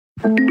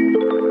Welcome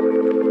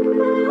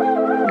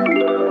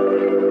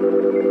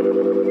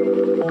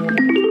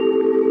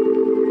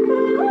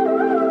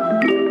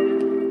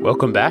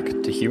back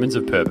to Humans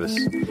of Purpose,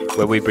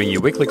 where we bring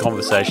you weekly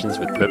conversations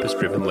with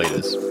purpose-driven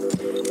leaders.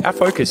 Our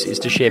focus is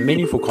to share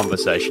meaningful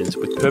conversations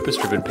with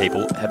purpose-driven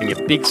people having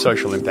a big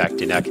social impact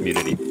in our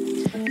community.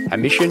 Our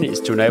mission is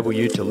to enable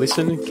you to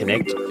listen,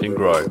 connect and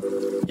grow.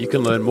 You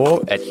can learn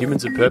more at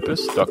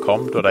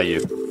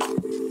humansofpurpose.com.au.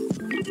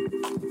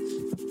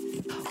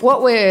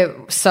 What we're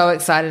so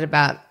excited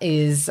about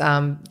is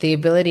the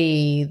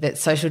ability that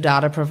social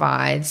data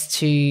provides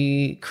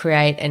to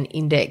create an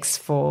index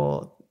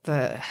for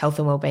the health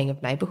and wellbeing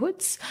of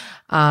neighbourhoods,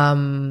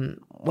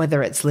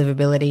 whether it's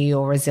livability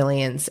or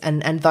resilience.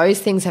 And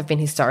those things have been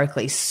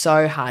historically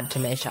so hard to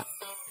measure.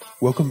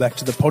 Welcome back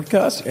to the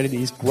podcast, and it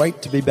is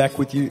great to be back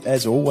with you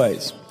as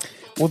always.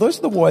 Well, those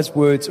are the wise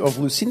words of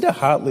Lucinda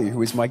Hartley,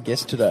 who is my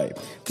guest today.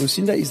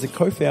 Lucinda is the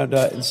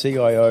co-founder and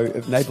CIO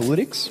of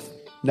Neighbourlytics.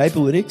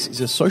 Neighbourlytics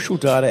is a social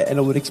data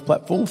analytics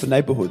platform for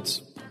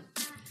neighbourhoods.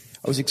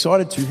 I was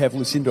excited to have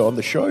Lucinda on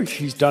the show.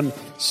 She's done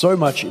so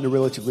much in a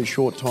relatively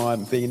short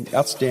time, being an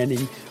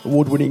outstanding,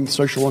 award-winning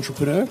social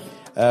entrepreneur,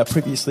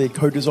 previously a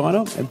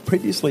co-designer, and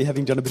previously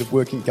having done a bit of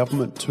work in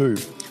government too.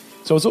 So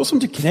it was awesome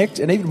to connect,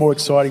 and even more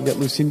exciting that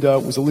Lucinda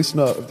was a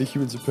listener of the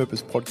Humans of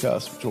Purpose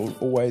podcast, which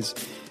always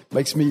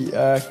makes me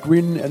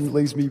grin and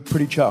leaves me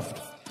pretty chuffed.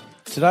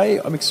 Today,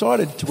 I'm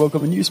excited to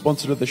welcome a new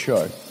sponsor to the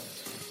show.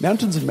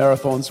 Mountains and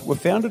Marathons were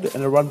founded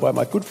and are run by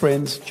my good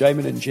friends,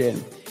 Jamin and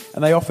Jen,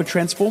 and they offer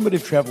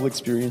transformative travel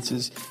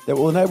experiences that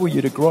will enable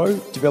you to grow,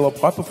 develop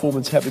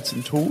high-performance habits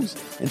and tools,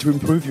 and to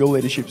improve your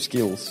leadership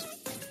skills.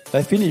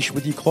 They finish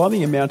with you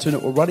climbing a mountain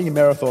or running a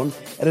marathon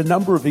at a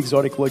number of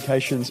exotic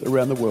locations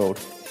around the world.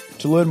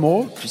 To learn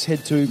more, just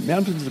head to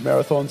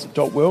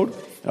mountainsandmarathons.world,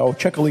 and I'll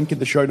chuck a link in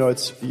the show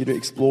notes for you to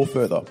explore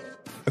further.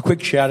 A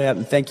quick shout out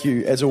and thank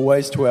you, as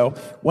always, to our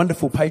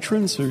wonderful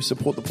patrons who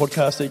support the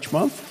podcast each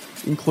month,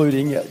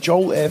 including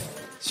Joel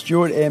F.,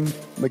 Stuart M.,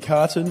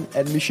 McCartan,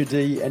 and Misha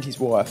D. and his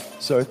wife.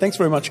 So thanks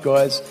very much,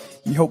 guys.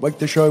 You help make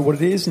the show what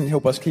it is and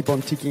help us keep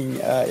on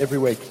ticking every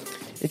week.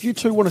 If you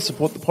too want to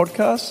support the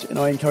podcast, and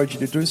I encourage you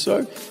to do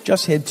so,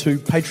 just head to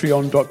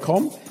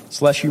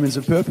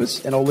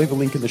patreon.com/humansofpurpose, and I'll leave a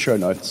link in the show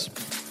notes.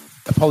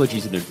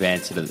 Apologies in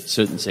advance that at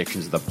certain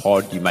sections of the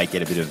pod you may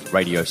get a bit of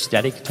radio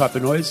static type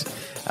of noise.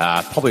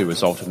 Probably a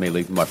result of me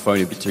leaving my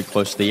phone a bit too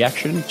close to the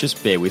action.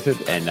 Just bear with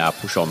it and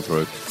push on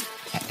through.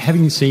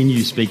 Having seen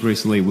you speak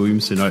recently at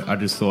Williamson, I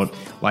just thought,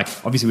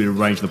 obviously we'd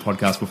arranged the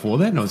podcast before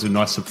that, and it was a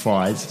nice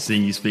surprise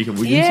seeing you speak at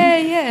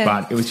Williamson. Yeah.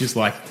 But it was just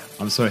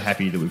I'm so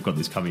happy that we've got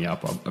this coming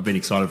up. I've been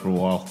excited for a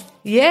while.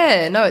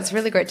 Yeah, no, it's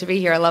really great to be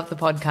here. I love the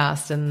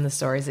podcast and the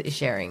stories that you're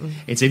sharing.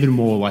 It's even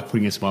more like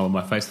putting a smile on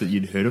my face that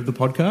you'd heard of the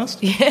podcast.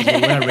 Yeah.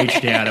 When I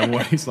reached out, I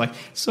was like,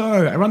 so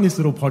I run this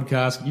little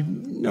podcast.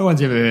 No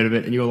one's ever heard of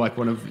it. And you're like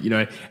one of,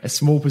 a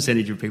small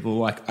percentage of people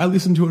like, I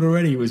listened to it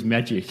already. It was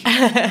magic.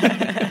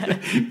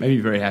 Made me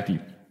very happy.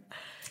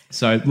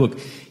 So, look,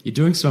 you're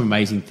doing some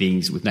amazing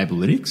things with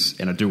Neighbourlytics,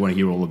 and I do want to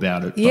hear all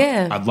about it.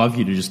 Yeah. I'd love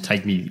you to just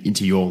take me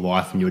into your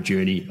life and your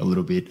journey a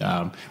little bit,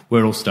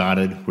 where it all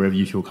started, wherever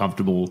you feel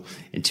comfortable,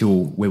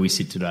 until where we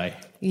sit today.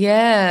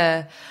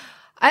 Yeah.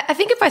 I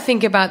think if I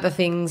think about the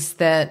things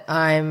that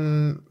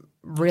I'm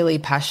really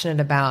passionate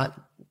about,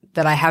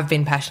 that I have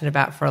been passionate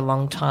about for a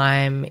long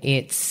time,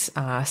 it's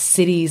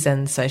cities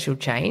and social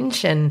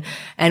change. And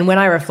when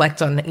I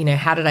reflect on,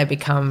 how did I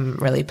become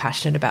really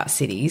passionate about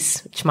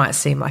cities, which might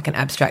seem like an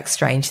abstract,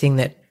 strange thing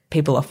that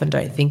people often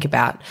don't think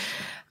about.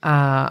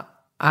 I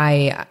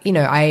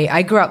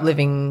grew up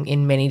living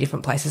in many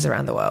different places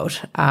around the world.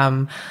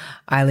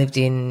 I lived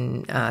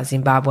in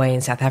Zimbabwe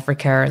and South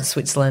Africa and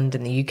Switzerland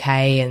and the UK,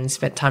 and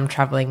spent time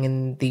traveling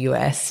in the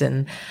US.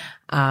 And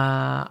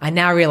I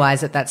now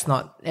realize that that's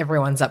not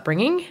everyone's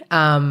upbringing.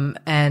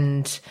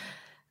 And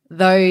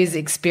those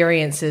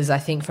experiences, I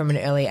think, from an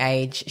early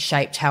age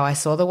shaped how I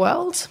saw the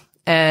world.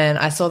 And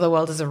I saw the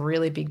world as a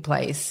really big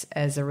place,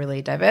 as a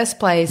really diverse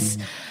place.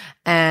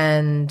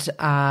 And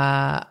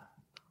I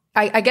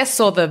guess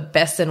saw the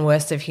best and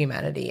worst of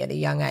humanity at a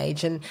young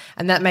age. And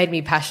that made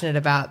me passionate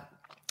about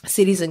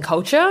cities and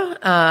culture,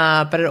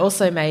 but it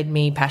also made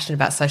me passionate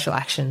about social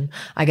action.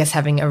 I guess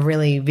having a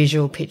really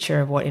visual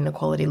picture of what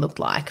inequality looked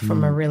like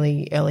from a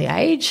really early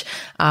age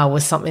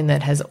was something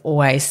that has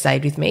always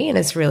stayed with me and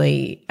has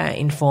really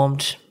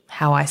informed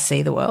how I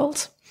see the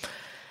world.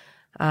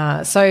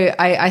 So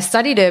I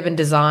studied urban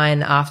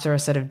design after a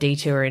sort of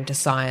detour into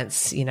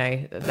science.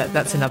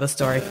 That's another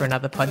story for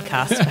another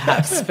podcast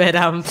perhaps. But,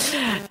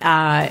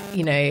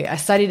 I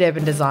studied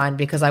urban design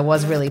because I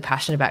was really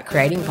passionate about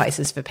creating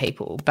places for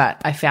people. But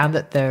I found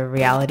that the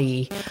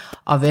reality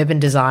of urban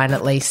design,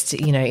 at least,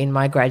 in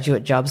my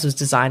graduate jobs, was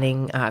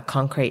designing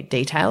concrete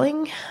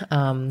detailing.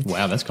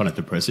 Wow, that's kind of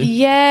depressing.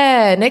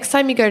 Yeah. Next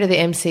time you go to the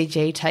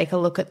MCG, take a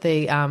look at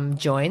the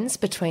joins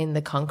between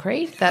the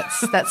concrete.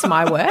 That's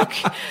my work.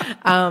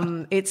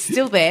 It's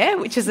still there,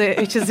 which is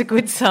a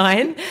good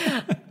sign.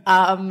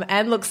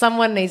 And look,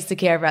 someone needs to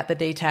care about the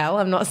detail.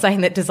 I'm not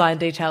saying that design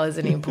detail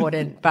isn't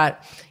important,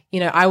 but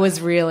I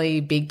was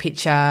really big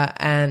picture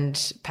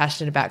and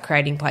passionate about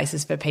creating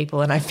places for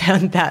people, and I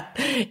found that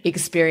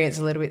experience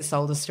a little bit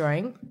soul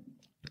destroying.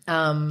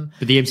 But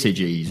the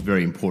MCG is a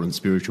very important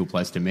spiritual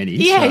place to many.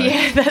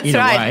 Yeah, that's in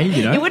right. A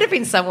way, It would have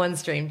been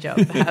someone's dream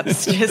job,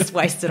 perhaps, just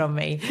wasted on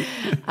me.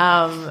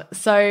 The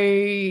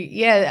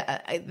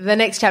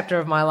next chapter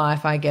of my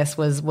life, I guess,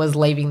 was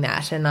leaving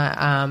that, and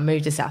I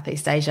moved to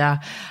Southeast Asia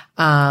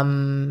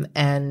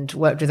and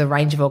worked with a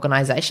range of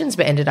organisations,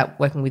 but ended up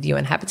working with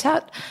UN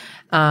Habitat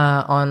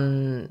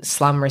on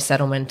slum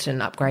resettlement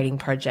and upgrading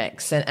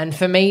projects. And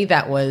for me,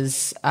 that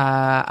was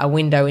a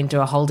window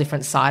into a whole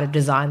different side of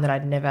design that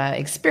I'd never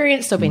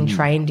experienced or been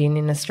trained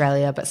in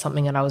Australia, but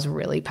something that I was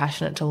really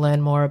passionate to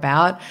learn more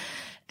about.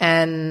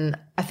 And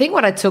I think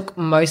what I took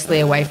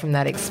mostly away from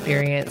that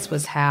experience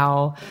was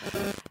how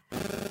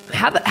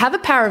the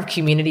power of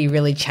community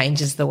really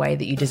changes the way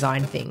that you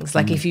design things.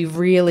 Like if you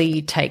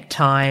really take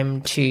time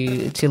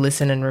to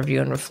listen and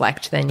review and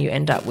reflect, then you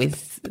end up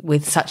with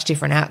such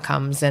different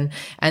outcomes, and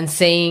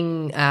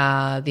seeing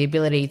the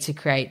ability to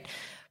create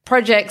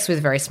projects with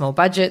very small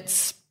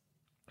budgets,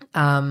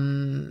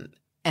 and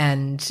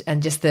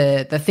just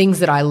the things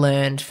that I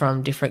learned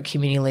from different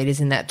community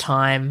leaders in that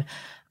time,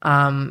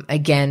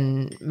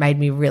 again, made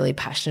me really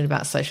passionate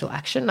about social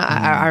action.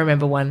 I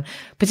remember one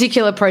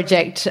particular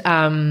project,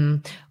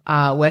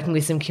 working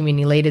with some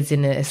community leaders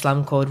in a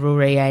slum called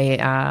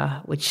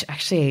Ruriye, which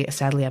actually,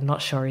 sadly, I'm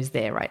not sure is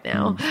there right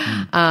now,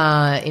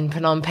 in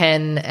Phnom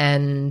Penh.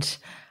 And,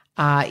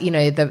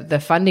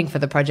 the funding for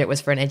the project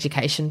was for an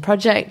education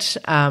project.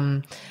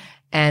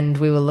 And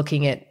we were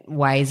looking at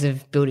ways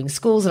of building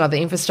schools and other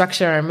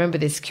infrastructure. I remember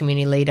this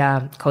community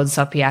leader called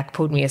Sopiak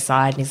pulled me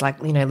aside and he's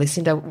like,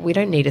 Lucinda, we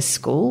don't need a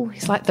school.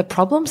 He's like, the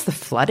problem's the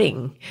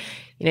flooding.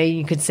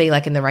 You could see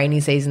like in the rainy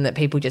season that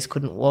people just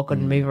couldn't walk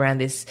and move around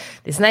this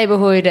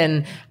neighborhood.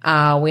 And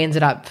we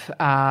ended up,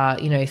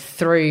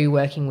 through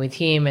working with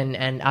him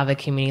and other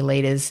community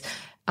leaders,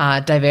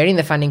 diverting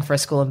the funding for a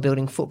school and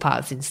building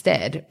footpaths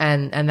instead.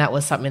 And that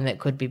was something that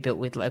could be built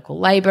with local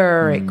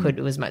labor.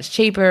 It was much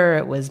cheaper.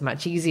 It was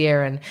much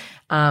easier.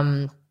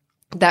 And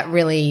that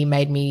really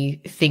made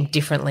me think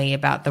differently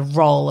about the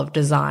role of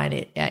design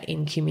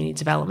in community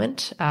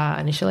development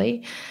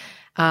initially.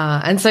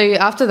 And so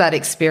after that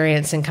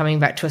experience and coming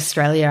back to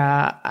Australia,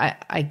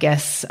 I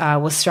guess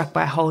was struck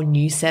by a whole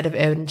new set of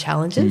urban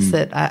challenges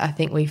that I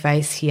think we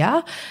face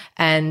here.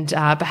 And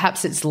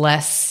perhaps it's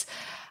less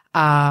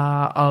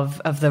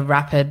of the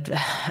rapid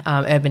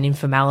urban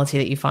informality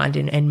that you find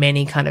in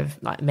many kind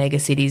of like mega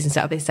cities in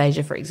Southeast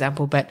Asia, for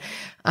example. But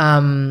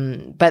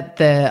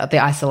the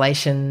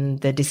isolation,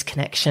 the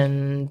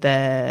disconnection,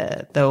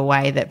 the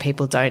way that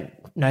people don't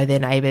know their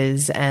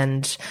neighbours,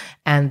 and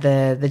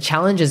the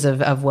challenges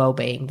of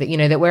well-being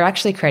that we're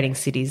actually creating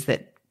cities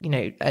that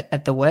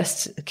at the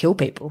worst kill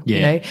people.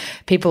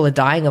 People are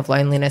dying of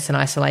loneliness and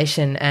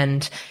isolation,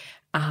 and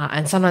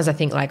sometimes I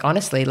think, like,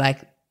 honestly, like,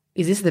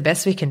 is this the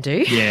best we can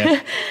do?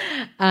 Yeah.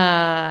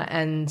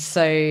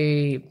 So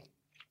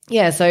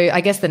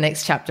I guess the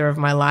next chapter of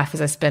my life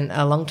is I spent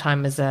a long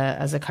time as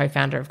a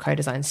co-founder of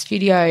Co-Design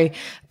Studio,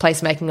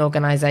 placemaking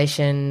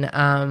organisation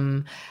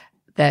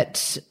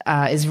that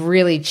is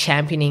really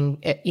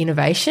championing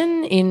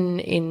innovation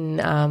in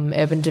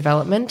urban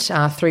development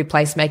through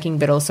placemaking,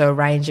 but also a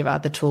range of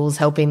other tools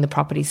helping the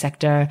property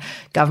sector,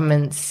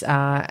 governments,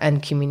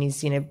 and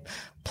communities,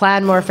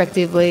 plan more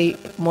effectively,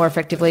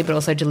 but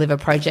also deliver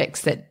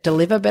projects that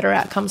deliver better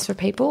outcomes for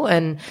people.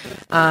 And,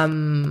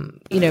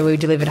 we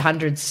delivered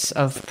hundreds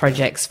of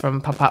projects, from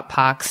pop-up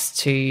parks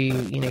to,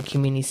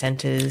 community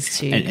centres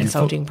to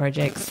consulting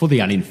projects. For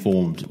the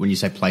uninformed, when you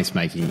say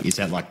placemaking, is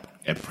that like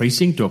a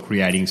precinct or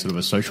creating sort of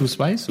a social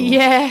space? Or?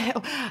 Yeah,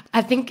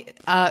 I think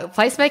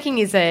placemaking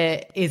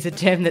is a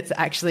term that's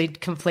actually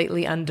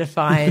completely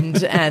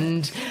undefined,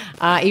 and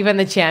even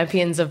the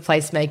champions of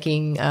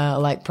placemaking,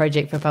 like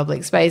Project for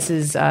Public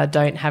Spaces,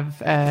 don't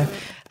have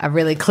a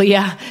really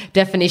clear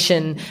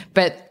definition.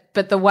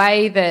 But the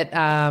way that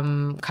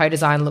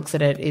co-design looks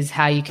at it is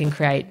how you can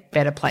create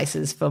better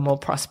places for more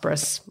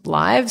prosperous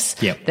lives.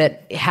 Yep.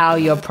 That how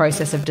your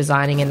process of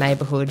designing a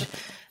neighbourhood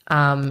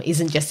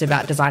isn't just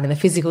about designing the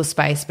physical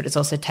space, but it's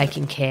also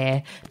taking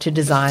care to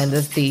design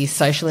the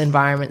social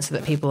environment so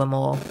that people are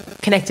more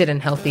connected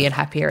and healthy and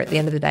happier at the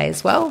end of the day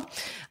as well,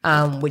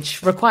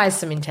 which requires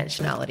some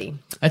intentionality.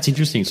 That's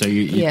interesting. So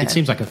it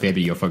seems like a fair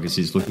bit of your focus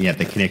is looking at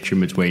the connection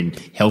between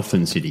health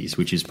and cities,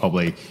 which is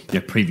probably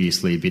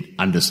previously a bit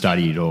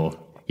understudied, or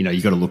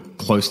you've got to look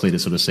closely to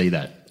sort of see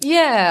that.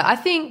 Yeah, I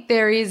think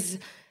there is.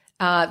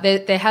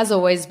 There has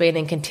always been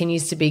and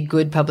continues to be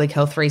good public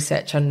health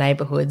research on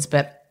neighbourhoods,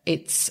 but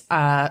it's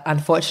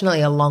unfortunately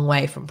a long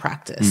way from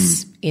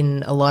practice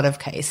in a lot of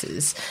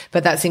cases,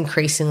 but that's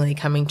increasingly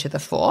coming to the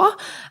fore.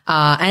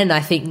 And I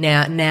think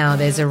now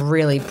there's a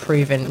really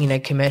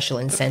proven, commercial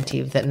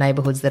incentive that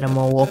neighbourhoods that are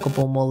more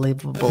walkable, more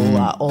livable,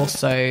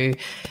 also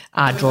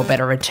draw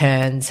better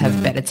returns,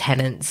 have better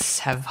tenants,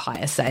 have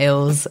higher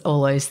sales,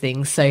 all those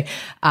things. So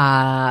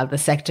the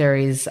sector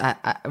is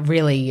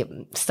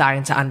really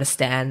starting to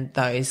understand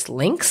those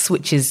links,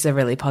 which is a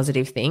really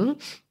positive thing.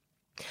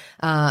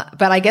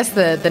 But I guess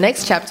the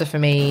next chapter for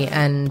me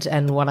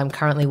and what I'm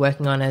currently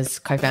working on as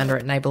co-founder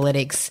at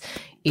Neighbourlytics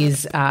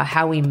is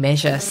how we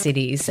measure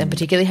cities, and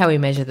particularly how we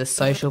measure the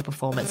social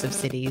performance of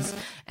cities.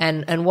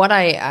 And what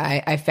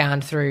I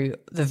found through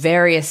the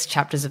various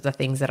chapters of the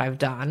things that I've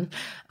done,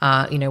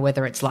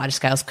 whether it's large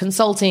scale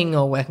consulting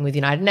or working with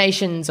United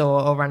Nations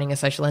or running a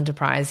social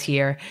enterprise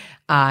here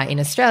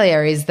in Australia,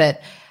 is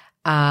that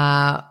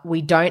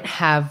we don't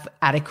have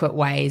adequate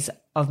ways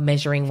of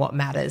measuring what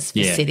matters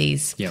for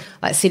cities. Yep.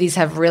 Like cities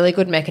have really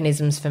good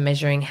mechanisms for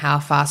measuring how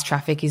fast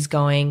traffic is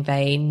going.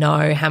 They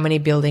know how many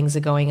buildings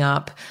are going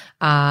up.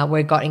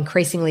 We've got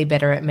increasingly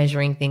better at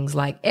measuring things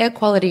like air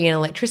quality and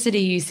electricity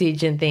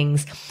usage and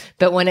things.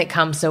 But when it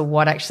comes to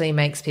what actually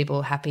makes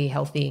people happy,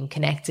 healthy, and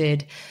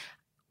connected,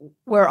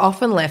 we're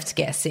often left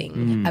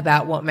guessing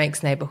about what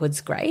makes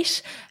neighbourhoods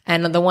great.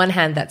 And on the one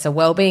hand, that's a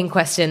well-being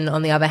question.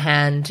 On the other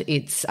hand,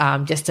 it's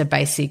just a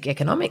basic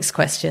economics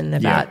question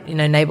about,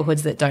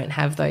 neighbourhoods that don't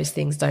have those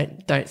things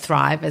don't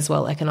thrive as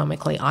well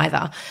economically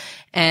either.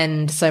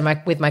 And so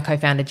with my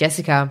co-founder,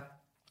 Jessica,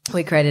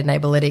 we created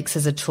Neighbourlytics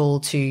as a tool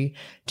to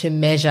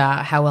measure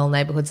how well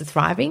neighbourhoods are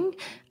thriving.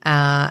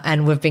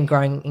 And we've been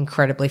growing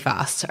incredibly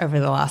fast over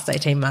the last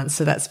 18 months.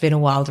 So that's been a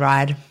wild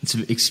ride. It's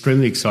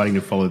extremely exciting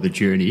to follow the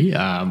journey.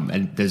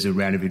 And there's a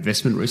round of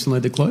investment recently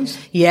that closed.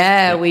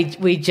 Yeah,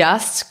 we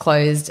just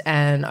closed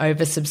an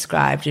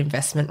oversubscribed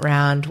investment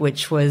round,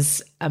 which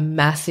was a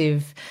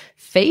massive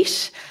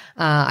feat.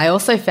 I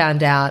also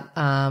found out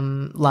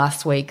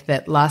last week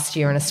that last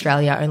year in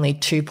Australia, only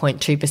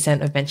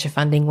 2.2% of venture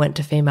funding went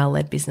to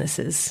female-led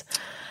businesses,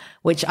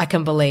 which I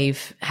can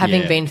believe.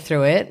 Having been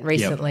through it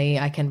recently,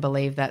 I can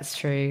believe that's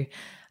true.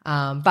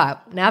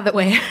 But now that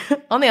we're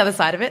on the other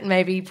side of it,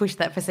 maybe push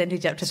that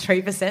percentage up to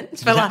 3%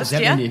 for last year.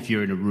 Does that mean if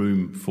you're in a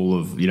room full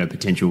of,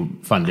 potential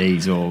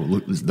fundees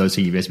or those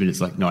seeking investment, it's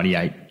like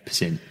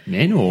 98%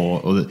 men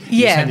or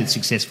you're saying the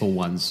successful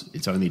ones,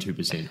 it's only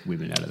 2%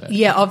 women out of that?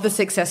 Yeah, of the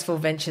successful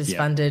ventures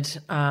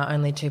funded,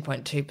 only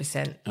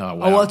 2.2% Oh,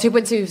 wow. Oh, well,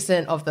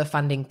 2.2% of the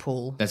funding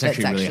pool. That's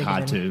actually really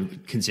hard to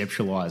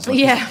conceptualise.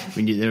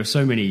 There are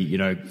so many,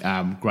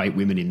 great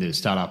women in the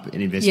startup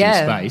and investing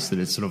space that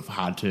it's sort of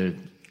hard to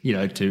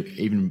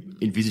even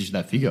envisage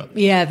that figure.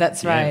 Yeah,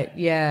 that's right.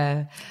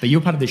 Yeah. But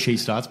you're part of the She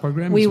Starts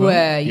program We as well?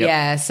 were,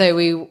 yeah. So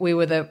we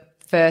were the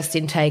first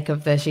intake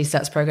of the She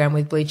Starts program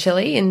with Blue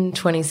Chili in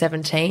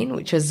 2017,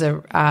 which was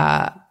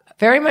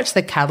very much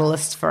the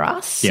catalyst for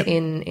us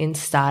in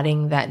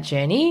starting that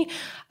journey.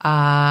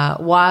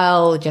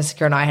 While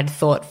Jessica and I had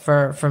thought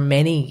for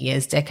many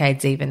years,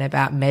 decades even,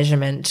 about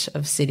measurement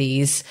of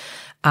cities,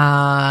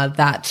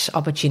 that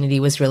opportunity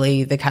was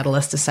really the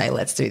catalyst to say,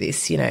 let's do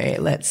this,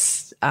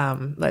 let's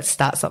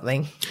start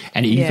something.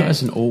 And are you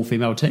guys an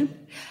all-female team?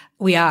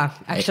 We are,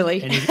 actually.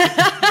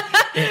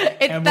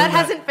 That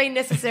hasn't been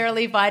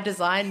necessarily by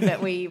design,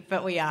 but we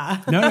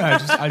are. No,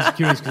 I was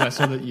curious because I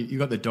saw that you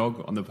got the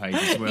dog on the page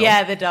as well.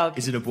 Yeah, the dog.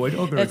 Is it a boy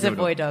dog or it's a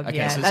boy dog? Okay,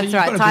 yeah, so that's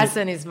right.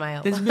 Tyson is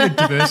male. There's a bit of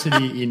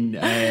diversity in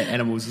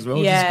animals as well,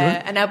 which is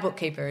good. And our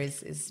bookkeeper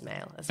is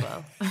male as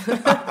well.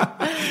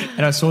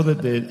 And I saw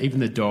that even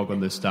the dog on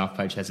the staff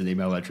page has an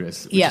email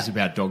address, which is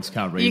about dogs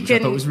can't read, which I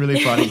thought was really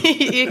funny.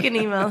 You can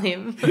email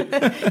him.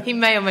 He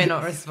may or may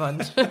not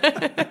respond.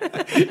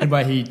 And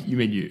by he, you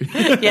mean you.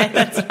 Yeah,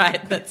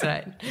 that's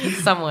right.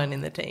 Someone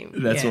in the team.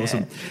 That's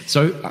awesome.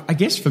 So I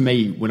guess for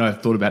me, when I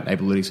thought about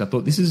Neighbourlytics, I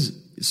thought this is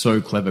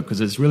so clever because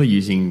it's really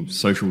using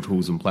social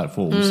tools and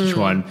platforms to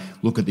try and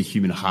look at the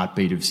human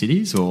heartbeat of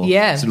cities or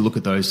sort of look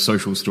at those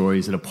social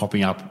stories that are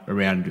popping up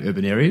around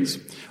urban areas.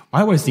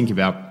 I always think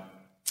about,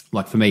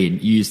 like for me,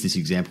 and you used this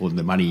example in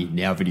the Money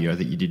Now video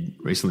that you did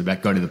recently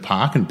about going to the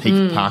park and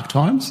peak park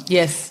times.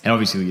 Yes. And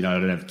obviously, I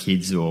don't have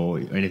kids or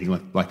anything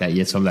like that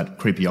yet, so I'm that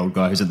creepy old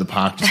guy who's at the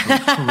park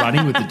just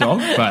running with the dog.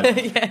 But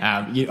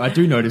I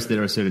do notice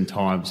there are certain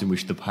times in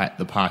which the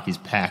park is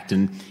packed.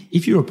 And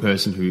if you're a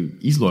person who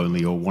is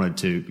lonely or wanted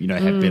to,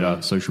 have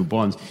better social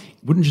bonds,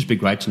 it wouldn't just be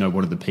great to know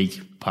what are the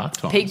peak park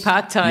times? Peak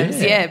park times,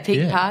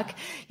 peak park.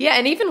 Yeah,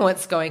 and even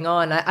what's going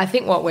on. I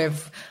think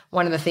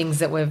one of the things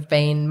that we've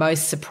been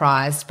most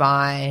surprised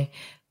by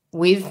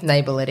with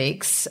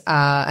Neighbourlytics,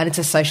 and it's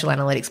a social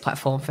analytics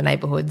platform for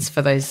neighbourhoods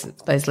for those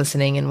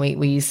listening, and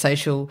we use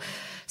social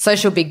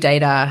big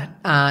data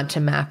to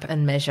map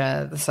and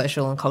measure the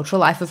social and cultural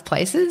life of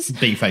places.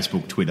 Being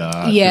Facebook, Twitter.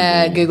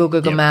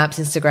 Google Maps,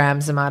 Instagram,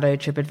 Zomato,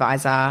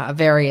 TripAdvisor,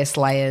 various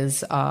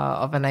layers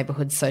of a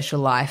neighbourhood's social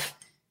life.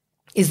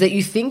 Is that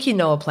you think you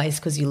know a place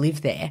because you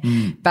live there.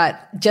 But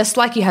just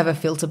like you have a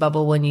filter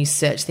bubble when you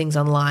search things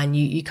online,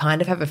 you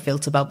kind of have a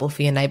filter bubble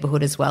for your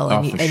neighbourhood as well.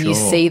 And, you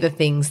see the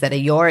things that are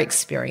your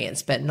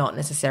experience, but not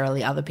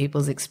necessarily other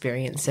people's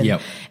experience.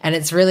 And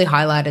it's really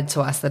highlighted to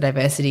us the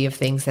diversity of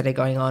things that are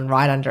going on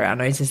right under our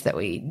noses that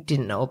we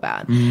didn't know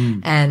about.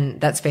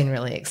 And that's been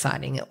really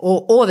exciting.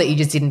 Or that you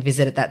just didn't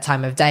visit at that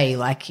time of day.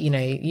 Like,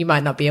 you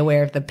might not be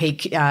aware of the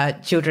peak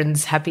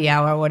children's happy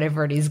hour or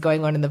whatever it is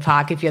going on in the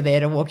park if you're there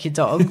to walk your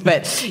dog. But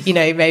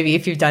But, maybe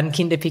if you've done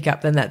kinder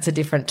pickup, then that's a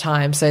different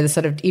time. So the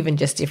sort of even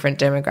just different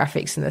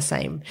demographics in the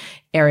same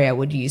area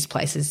would use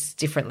places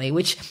differently,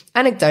 which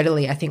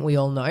anecdotally I think we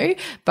all know,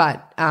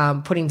 but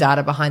putting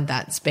data behind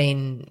that's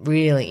been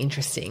really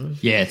interesting.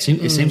 Yeah, it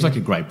seems like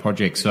a great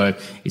project. So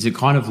is it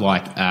kind of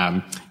like,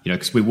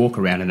 because we walk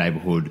around a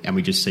neighbourhood and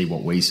we just see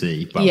what we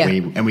see, but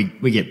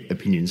we get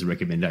opinions and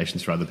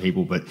recommendations for other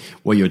people, but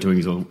what you're doing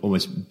is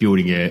almost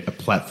building a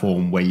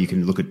platform where you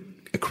can look at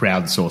a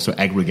crowdsourced or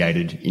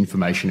aggregated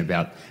information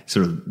about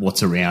sort of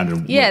what's around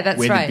and where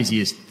the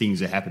busiest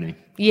things are happening.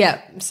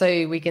 Yeah,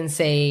 so we can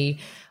see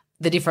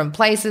the different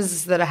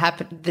places that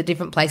the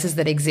different places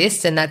that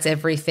exist, and that's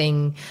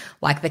everything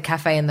like the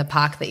cafe and the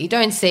park that you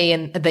don't see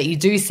and that you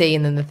do see,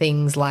 and then the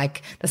things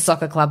like the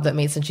soccer club that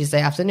meets on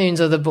Tuesday afternoons,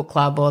 or the book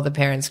club, or the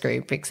parents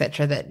group,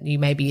 etc., that you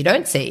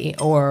don't see,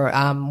 or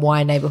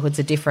why neighbourhoods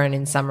are different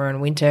in summer and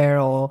winter,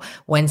 or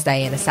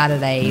Wednesday and a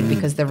Saturday,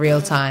 because the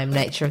real time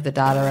nature of the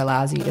data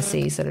allows you to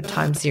see sort of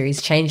time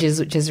series changes,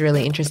 which is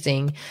really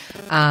interesting,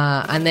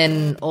 and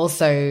then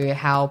also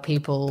how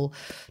people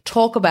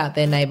talk about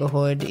their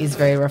neighbourhood is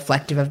very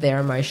reflective of their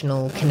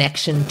emotional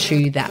connection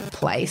to that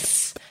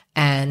place.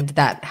 And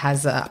that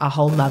has a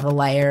whole nother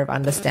layer of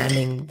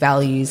understanding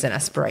values and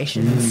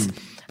aspirations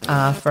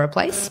for a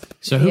place.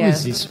 So who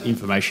is this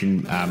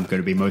information going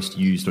to be most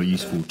used or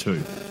useful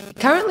to?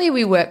 Currently,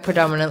 we work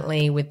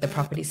predominantly with the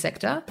property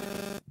sector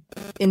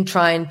in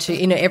trying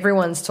to,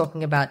 everyone's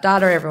talking about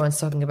data, everyone's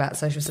talking about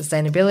social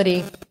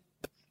sustainability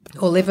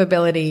or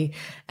livability,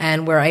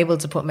 and we're able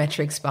to put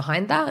metrics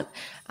behind that.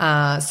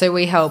 So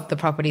we help the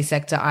property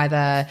sector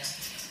either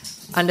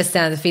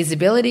understand the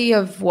feasibility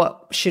of what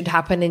should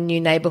happen in new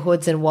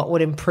neighbourhoods and what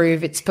would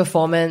improve its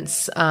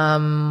performance.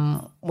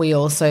 We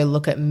also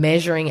look at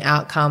measuring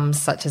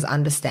outcomes such as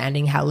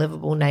understanding how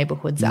livable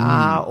neighbourhoods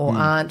are or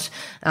aren't.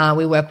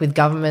 We work with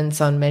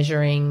governments on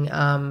measuring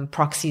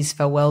proxies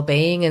for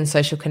wellbeing and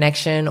social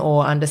connection,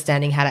 or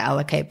understanding how to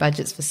allocate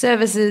budgets for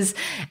services.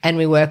 And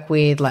we work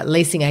with like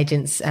leasing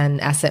agents and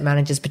asset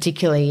managers,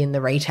 particularly in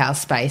the retail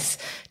space,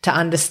 to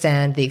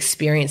understand the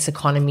experience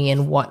economy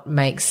and what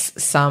makes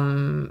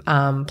some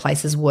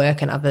places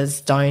work and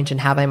others don't, and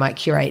how they might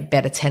curate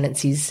better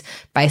tenancies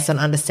based on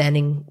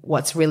understanding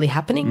what's really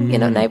happening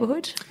in a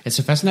neighbourhood. It's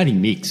a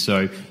fascinating mix.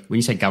 So when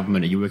you say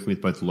government, are you working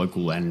with both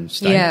local and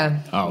state?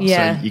 So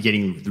you're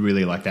getting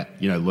really like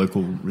that,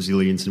 local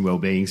resilience and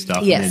wellbeing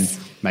stuff. Yes. And then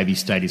maybe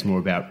state is more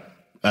about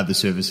other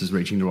services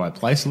reaching the right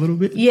place a little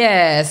bit?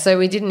 Yeah. So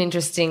we did an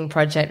interesting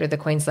project with the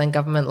Queensland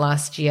government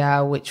last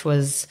year, which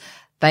was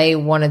they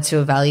wanted to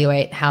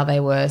evaluate how they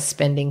were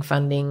spending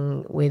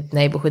funding with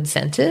neighbourhood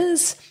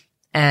centres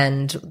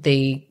and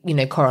the,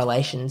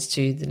 correlations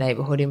to the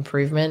neighbourhood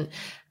improvement.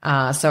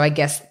 So I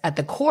guess at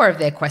the core of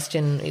their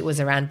question, it was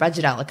around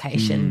budget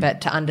allocation,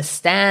 but to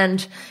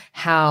understand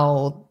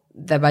how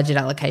the budget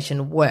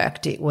allocation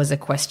worked, it was a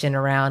question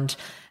around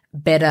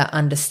better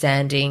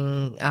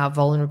understanding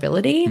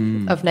vulnerability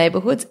of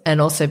neighbourhoods, and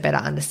also better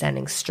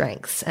understanding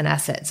strengths and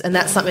assets. And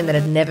that's something that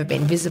had never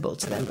been visible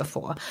to them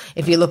before.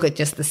 If you look at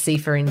just the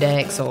CIFA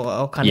index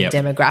or kind of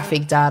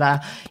demographic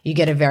data, you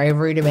get a very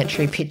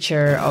rudimentary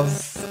picture of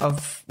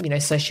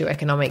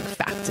socioeconomic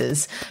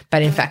factors.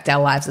 But in fact,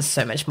 our lives are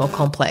so much more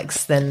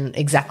complex than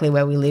exactly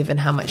where we live and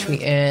how much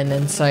we earn.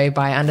 And so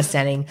by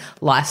understanding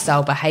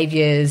lifestyle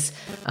behaviours,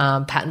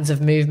 patterns of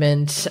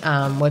movement,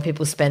 where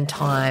people spend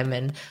time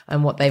and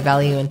what they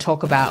value and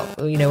talk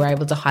about, we're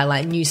able to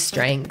highlight new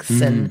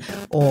strengths and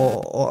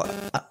or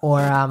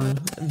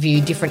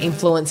view different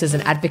influences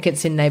and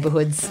advocates in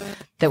neighbourhoods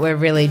that were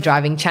really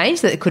driving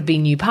change, that it could be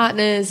new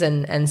partners.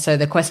 And so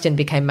the question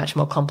became much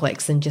more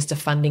complex than just a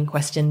funding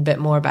question, but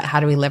more about how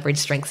do we leverage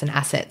strengths and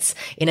assets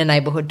in a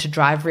neighbourhood to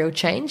drive real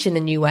change in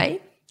a new way.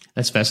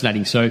 That's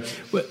fascinating. So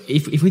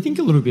if we think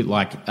a little bit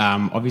like,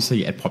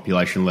 obviously at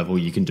population level,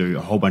 you can do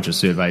a whole bunch of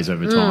surveys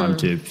over time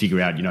to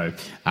figure out,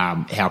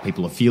 how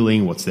people are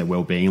feeling, what's their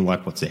well-being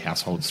like, what's their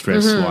household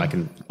stress like,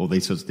 and all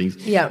these sorts of things.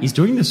 Yeah. Is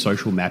doing the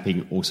social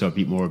mapping also a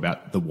bit more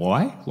about the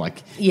why?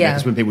 Like,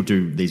 because when people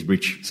do these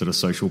rich sort of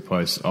social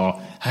posts,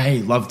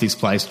 hey, love this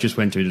place, just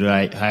went to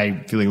today,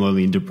 hey, feeling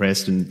lonely and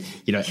depressed, and,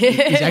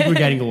 is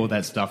aggregating all of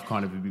that stuff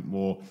kind of a bit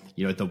more,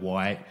 the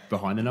why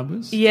behind the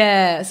numbers?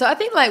 Yeah. So I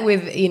think like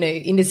with,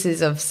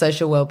 indices of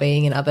social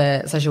wellbeing and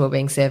other social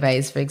wellbeing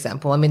surveys, for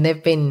example, I mean,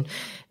 they've been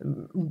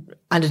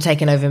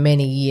undertaken over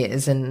many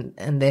years and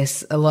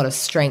there's a lot of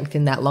strength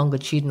in that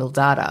longitudinal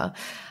data.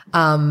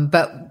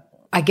 But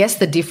I guess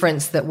the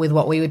difference that with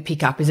what we would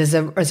pick up is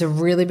there's a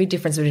really big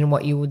difference between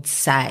what you would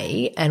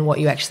say and what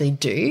you actually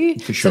do.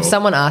 For sure. So if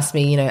someone asked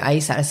me, are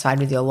you satisfied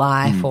with your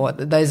life? Or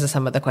those are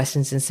some of the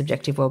questions in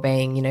subjective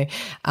wellbeing,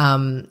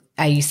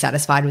 are you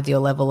satisfied with your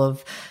level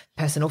of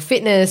personal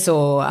fitness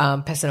or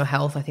personal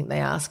health, I think they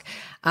ask.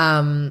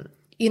 Today,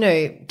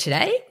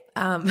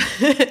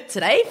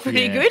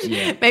 pretty good.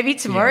 Yeah. Maybe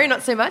tomorrow,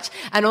 not so much.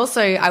 And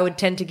also I would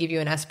tend to give you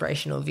an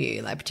aspirational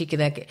view, like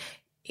particularly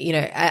you know,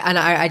 and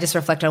I just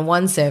reflect on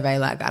one survey,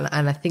 like,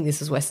 and I think this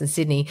was Western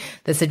Sydney,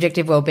 the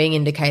subjective wellbeing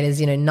indicators,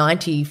 you know,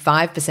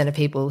 95% of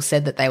people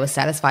said that they were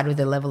satisfied with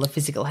their level of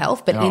physical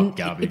health, but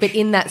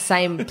in that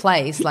same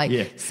place, like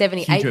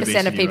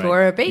 78% of people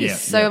were obese.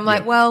 So I'm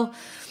like, well,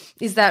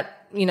 is that,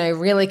 you know,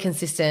 really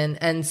consistent?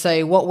 And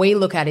so what we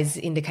look at is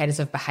indicators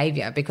of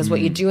behavior, because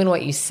what you do and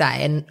what you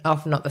say and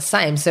often not the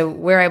same. So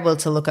we're able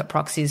to look at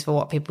proxies for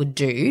what people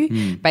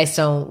do based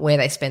on where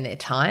they spend their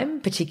time,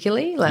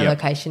 particularly like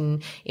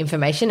location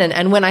information.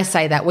 And when I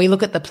say that, we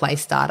look at the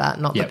place data,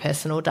 not the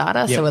personal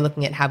data. So we're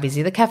looking at how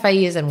busy the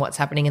cafe is and what's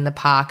happening in the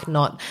park,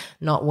 not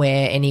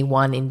where any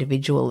one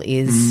individual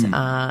is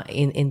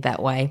in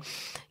that way.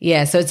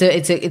 Yeah, so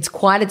it's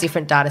quite a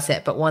different data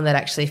set, but one that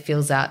actually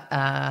fills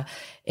out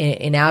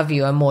in our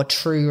view, a more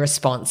true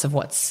response of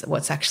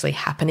what's actually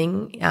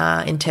happening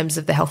in terms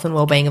of the health and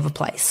well-being of a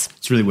place.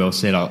 It's really well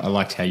said. I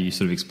liked how you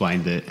sort of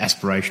explained the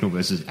aspirational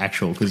versus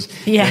actual, because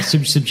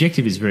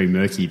subjective is very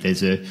murky.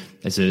 There's a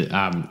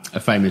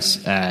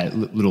famous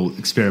little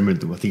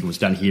experiment that I think was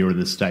done here in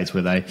the States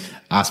where they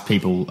asked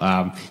people,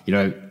 you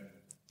know,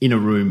 in a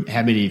room,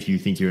 how many of you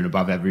think you're an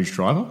above average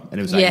driver?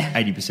 And it was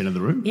 80% of the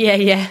room.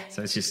 Yeah.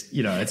 So it's just,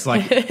 you know, it's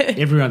like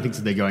everyone thinks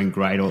that they're going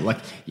great, or like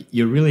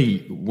you're really,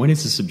 when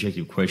it's a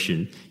subjective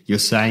question, you're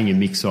saying a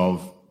mix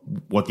of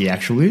what the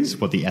actual is,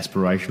 what the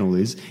aspirational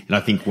is, and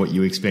I think what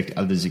you expect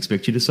others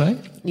expect you to say.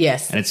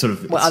 Yes. And it's sort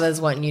of what others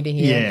want you to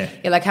hear. Yeah.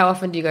 You're like, how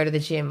often do you go to the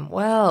gym?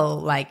 Well,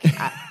 like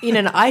in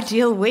an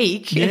ideal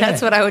week,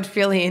 that's what I would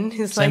fill in.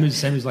 It's same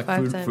as like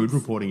food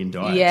reporting and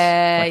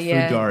diets.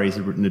 Food diaries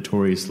are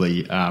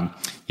notoriously,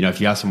 you know, if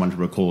you ask someone to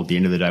recall at the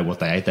end of the day what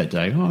they ate that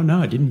day, oh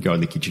no, I didn't go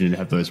in the kitchen and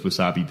have those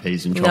wasabi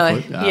peas and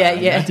chocolate. No.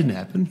 That didn't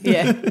happen.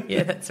 Yeah,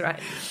 that's right.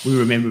 We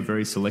remember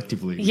very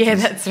selectively. Yeah,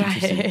 that's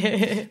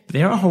right.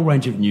 There are a whole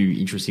range of new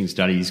interesting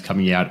studies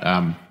coming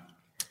out,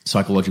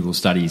 psychological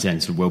studies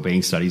and sort of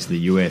wellbeing studies in the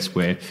US,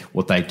 where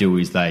what they do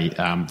is they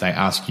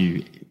ask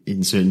you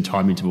in certain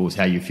time intervals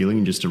how you're feeling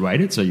and just to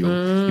rate it. So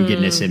you'll get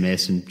an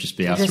SMS and just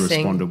be asked to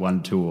respond to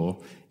 1, 2, or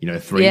 3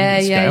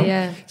 scale.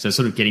 Yeah. So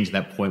sort of getting to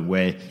that point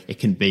where it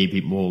can be a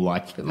bit more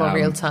like more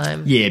real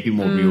time. Yeah, a bit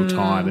more real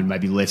time and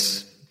maybe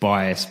less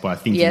biased by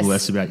thinking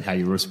less about how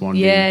you're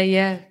responding.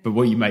 Yeah. But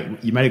what you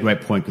made a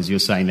great point, because you're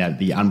saying that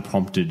the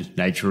unprompted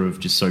nature of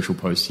just social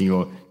posting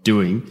or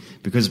doing,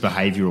 because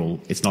behavioural,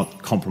 it's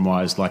not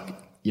compromised like,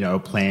 a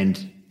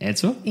planned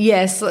answer?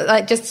 Yes,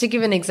 like just to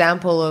give an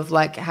example of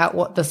like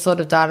what the sort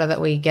of data that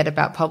we get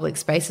about public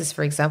spaces,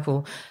 for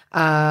example,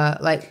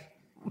 like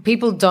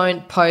people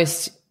don't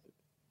post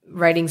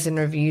ratings and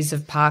reviews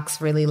of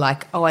parks really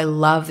like, oh, I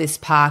love this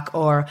park,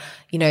 or,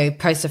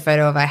 post a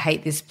photo of I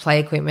hate this play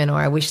equipment, or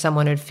I wish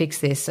someone would fix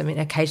this. I mean,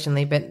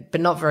 occasionally,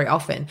 but not very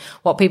often.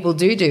 What people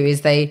do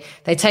is they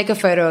take a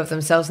photo of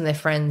themselves and their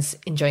friends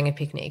enjoying a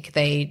picnic.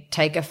 They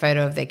take a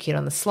photo of their kid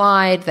on the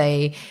slide.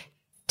 They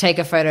take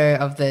a photo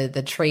of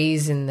the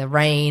trees in the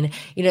rain.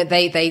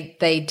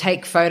 They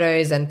take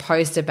photos and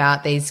post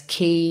about these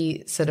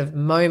key sort of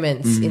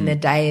moments in the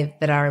day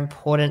that are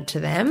important to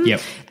them.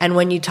 Yep. And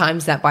when you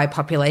times that by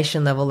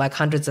population level, like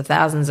hundreds of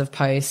thousands of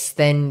posts,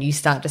 then you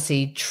start to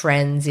see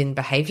trends in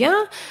behavior,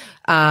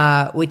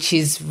 which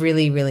is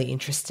really, really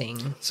interesting.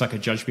 It's like a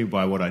judge me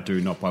by what I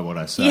do, not by what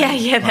I say.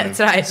 Yeah,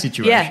 that's right.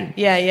 Situation.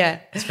 Yeah.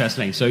 It's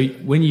fascinating. So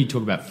when you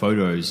talk about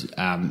photos,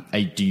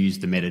 do you use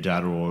the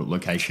metadata or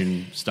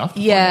location stuff?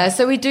 Yeah,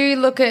 so we do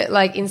look at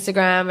like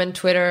Instagram and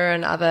Twitter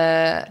and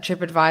other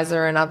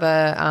TripAdvisor and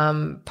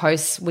other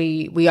posts.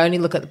 We only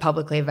look at the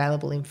publicly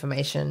available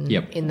information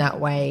in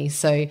that way.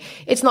 So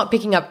it's not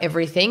picking up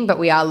everything, but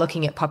we are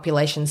looking at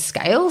population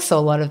scale. So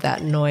a lot of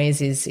that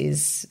noise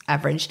is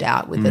averaged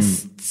out with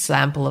this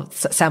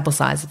sample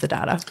size of the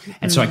data.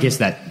 And so I guess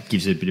that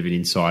gives a bit of an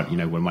insight,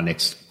 when my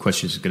next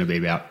question is going to be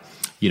about,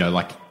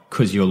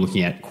 because you're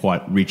looking at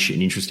quite rich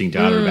and interesting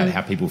data about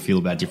how people feel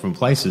about different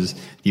places,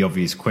 the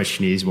obvious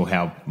question is, well,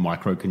 how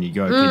micro can you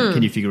go?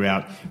 Can you figure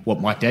out what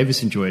Mike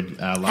Davis enjoyed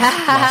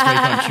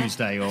last week on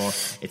Tuesday, or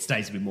it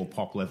stays a bit more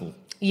pop level?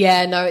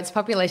 Yeah, no, it's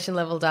population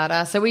level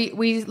data. So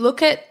we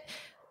look at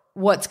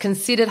what's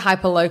considered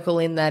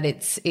hyperlocal in that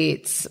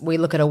we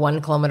look at a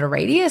 1 kilometre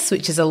radius,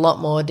 which is a lot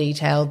more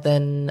detailed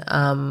than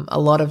a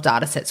lot of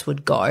data sets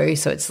would go.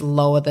 So it's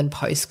lower than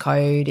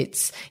postcode.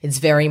 It's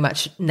very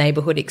much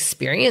neighbourhood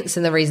experience.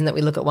 And the reason that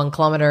we look at 1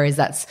 kilometre is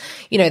that's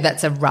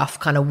a rough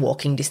kind of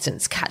walking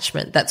distance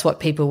catchment. That's what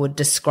people would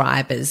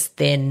describe as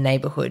their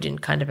neighbourhood in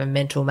kind of a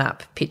mental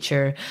map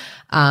picture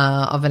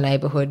of a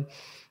neighbourhood.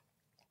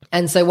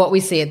 And so what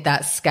we see at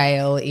that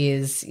scale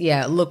is,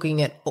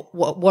 looking at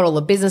what all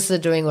the businesses are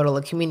doing, what all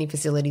the community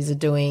facilities are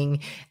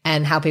doing,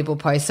 and how people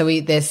post. So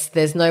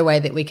there's no way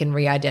that we can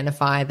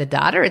re-identify the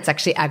data. It's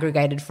actually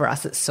aggregated for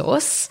us at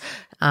source.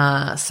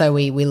 So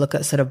we look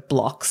at sort of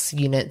blocks,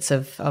 units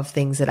of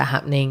things that are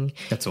happening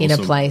in a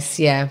place.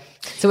 Yeah.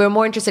 So we're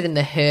more interested in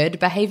the herd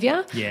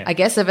behavior, I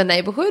guess, of a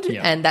neighborhood.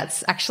 Yeah. And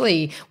that's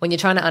actually when you're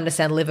trying to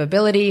understand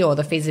livability or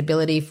the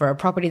feasibility for a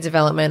property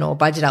development or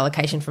budget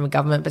allocation from a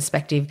government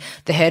perspective,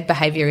 the herd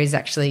behavior is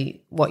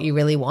actually what you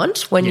really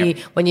want when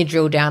you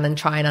drill down and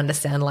try and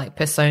understand like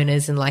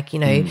personas and like, you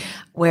know,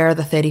 where are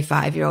the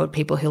 35-year-old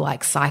people who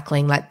like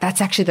cycling? Like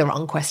that's actually the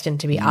wrong question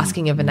to be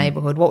asking of a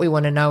neighborhood. What we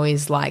want to know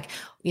is like,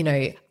 you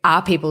know,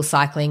 are people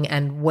cycling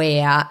and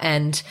where,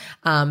 and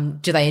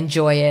do they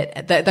enjoy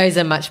it? Those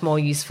are much more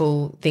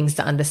useful things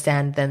to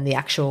understand than the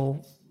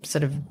actual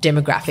sort of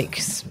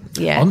demographics.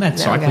 Yeah. On that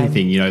cycling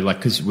thing, you know, like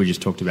because we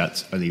just talked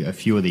about only a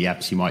few of the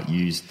apps you might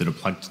use that are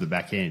plugged to the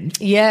back end.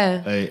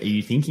 Yeah. Are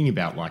you thinking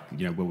about like,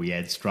 you know, will we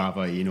add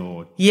Strava in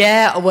or?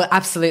 Yeah, well,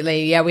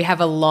 absolutely. Yeah, we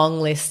have a long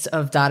list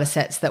of data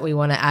sets that we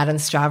want to add, and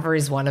Strava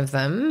is one of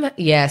them.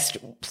 Yeah,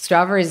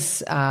 Strava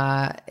is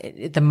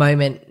at the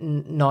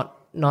moment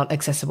not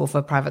accessible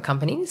for private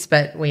companies,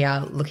 but we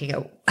are looking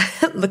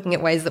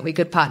at ways that we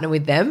could partner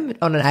with them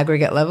on an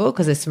aggregate level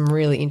because there's some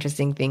really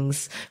interesting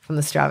things from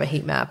the Strava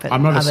heat map and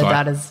other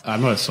data.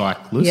 I'm not a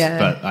cyclist,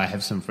 but I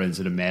have some friends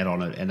that are mad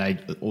on it, and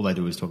all they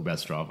do is talk about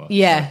Strava.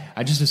 Yeah. So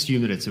I just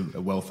assume that it's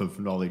a wealth of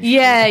knowledge.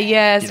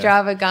 Yeah,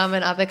 Strava,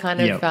 Garmin, other kind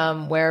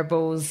of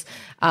wearables.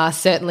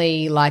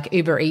 Certainly like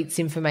Uber Eats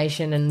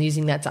information and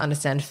using that to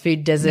understand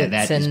food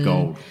deserts and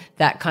gold.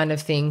 That kind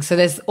of thing. So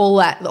there's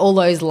all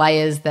those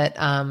layers that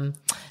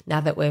now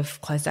that we've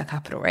closed our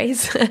capital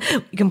raise,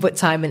 we can put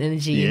time and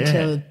energy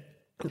into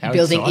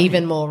building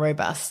even more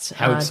robust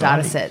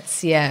data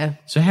sets. Yeah.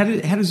 So how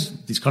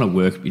does this kind of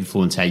work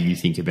influence how you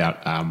think about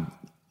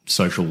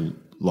social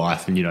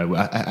life? And, you know,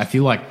 I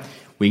feel like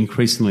we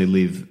increasingly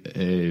live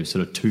a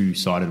sort of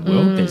two-sided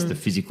world. There's the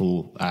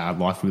physical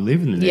life we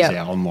live, and then there's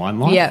our online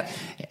life. Yep.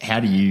 How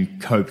do you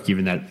cope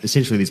given that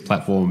essentially this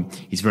platform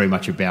is very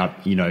much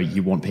about, you know,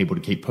 you want people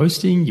to keep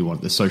posting, you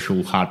want the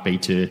social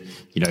heartbeat to,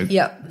 you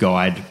know,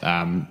 guide,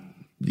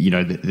 you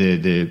know,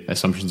 the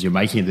assumptions you're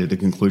making, the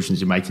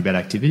conclusions you're making about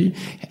activity.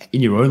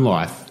 In your own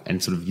life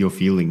and sort of your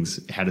feelings,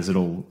 how does it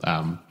all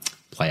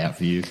play out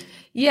for you?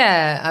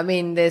 Yeah, I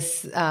mean,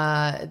 there's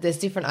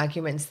different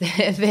arguments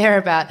there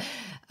about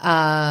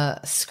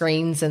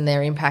screens and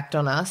their impact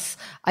on us.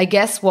 I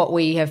guess what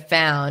we have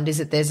found is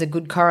that there's a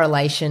good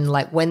correlation,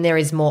 like when there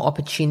is more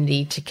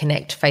opportunity to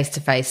connect face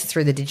to face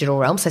through the digital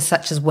realm, so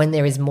such as when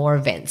there is more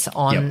events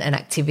on and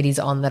activities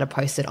on that are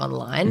posted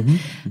online,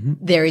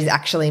 there is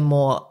actually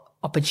more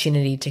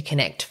opportunity to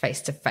connect face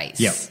to face.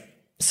 Yep.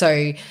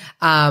 So tech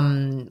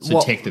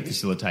that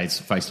facilitates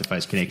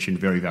face-to-face connection,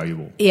 very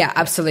valuable. Yeah,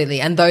 absolutely.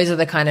 And those are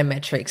the kind of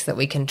metrics that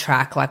we can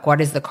track, like what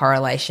is the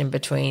correlation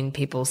between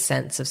people's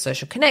sense of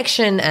social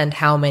connection and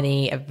how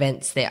many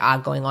events there are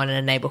going on in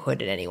a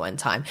neighborhood at any one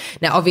time.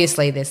 Now,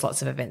 obviously, there's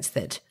lots of events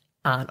that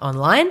aren't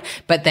online,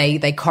 but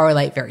they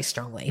correlate very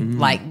strongly.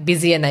 Like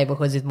busier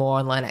neighborhoods with more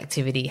online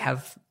activity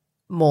have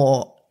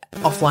more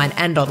offline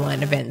and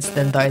online events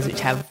than those which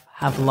have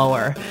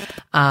lower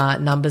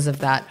numbers of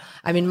that.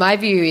 I mean, my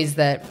view is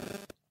that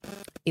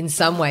in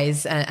some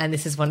ways, and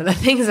this is one of the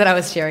things that I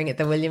was sharing at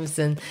the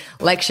Williamson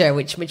lecture,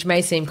 which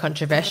may seem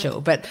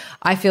controversial, but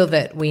I feel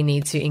that we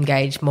need to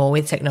engage more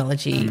with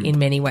technology in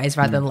many ways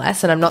rather than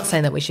less. And I'm not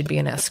saying that we should be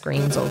on our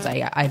screens all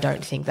day. I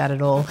don't think that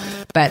at all.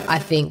 But I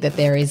think that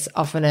there is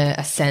often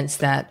a sense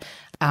that,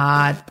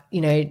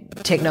 you know,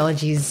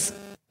 technology's,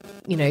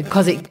 you know,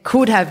 because it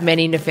could have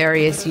many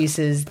nefarious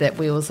uses, that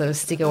we will sort of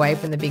stick away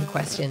from the big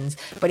questions.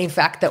 But in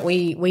fact, that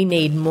we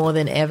need more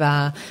than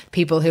ever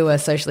people who are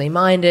socially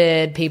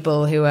minded,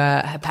 people who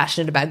are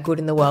passionate about good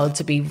in the world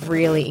to be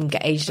really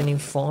engaged and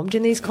informed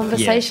in these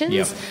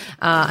conversations.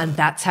 And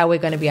that's how we're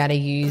going to be able to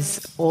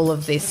use all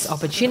of this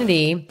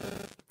opportunity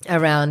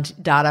around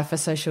data for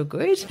social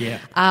good.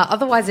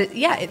 Otherwise,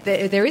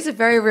 there is a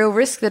very real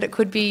risk that it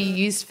could be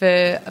used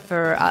for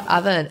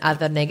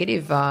other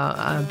negative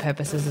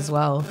purposes as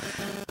well.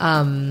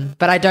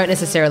 But I don't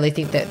necessarily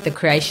think that the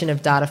creation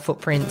of data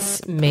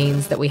footprints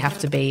means that we have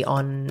to be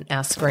on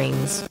our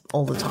screens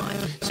all the time.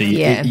 So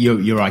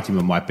your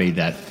argument might be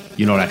that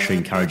you're not actually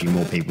encouraging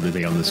more people to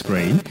be on the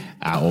screen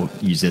or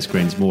use their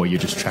screens more. You're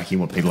just tracking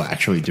what people are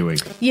actually doing.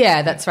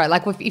 Yeah, that's right.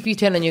 Like if you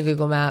turn on your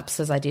Google Maps,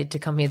 as I did to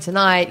come here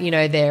tonight, you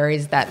know, there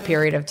is that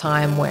period of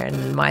time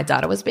when my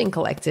data was being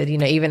collected, you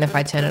know, even if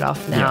I turn it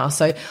off now.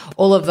 So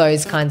all of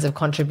those kinds of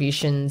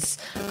contributions,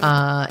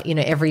 you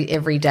know,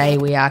 every day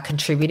we are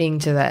contributing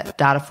to that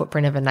data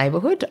footprint of a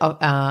neighborhood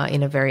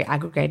in a very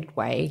aggregated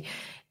way.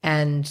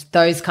 And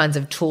those kinds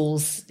of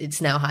tools, it's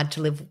now hard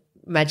to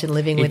imagine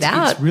living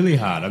without. It's really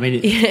hard. I mean, you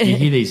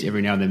hear these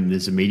every now and then.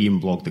 There's a Medium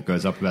blog that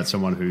goes up about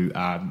someone who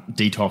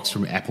detoxed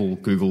from Apple,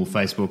 Google,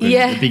 Facebook,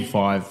 and the big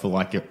five for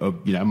like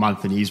a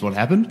month, and here's what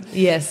happened.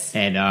 Yes.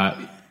 And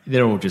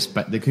they're all just,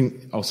 but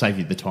I'll save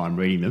you the time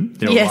reading them.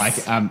 They're all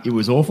like, it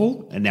was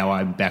awful, and now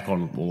I'm back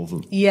on all of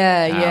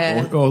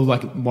them. Or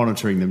like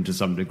monitoring them to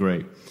some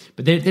degree.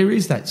 But there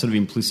is that sort of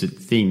implicit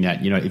thing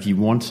that, you know, if you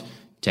want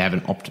to have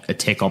a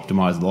tech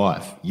optimized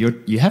life,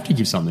 you have to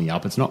give something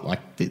up. It's not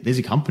like these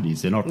are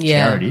companies; they're not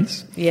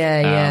charities.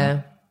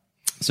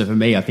 So for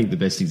me, I think the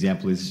best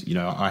example is,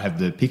 I have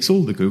the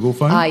Pixel, the Google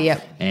phone.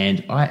 Yep.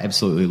 And I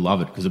absolutely love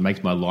it because it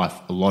makes my life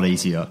a lot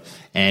easier.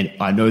 And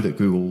I know that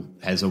Google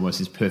has almost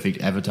this perfect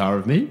avatar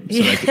of me.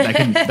 So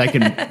they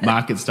can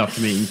market stuff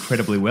to me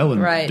incredibly well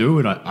and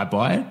and I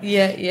buy it.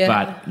 Yeah.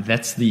 But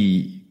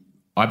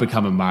I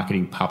become a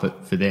marketing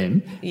puppet for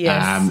them.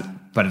 Yes.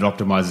 But it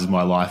optimizes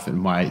my life and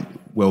my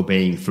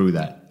well-being through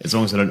that, as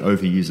long as I don't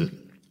overuse it.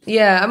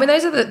 Yeah, I mean,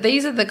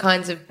 these are the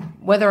kinds of,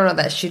 whether or not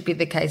that should be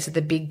the case, are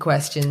the big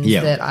questions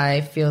that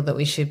I feel that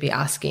we should be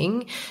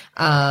asking.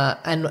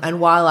 And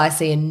while I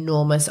see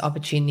enormous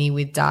opportunity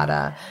with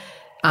data,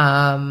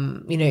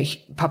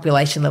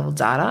 population level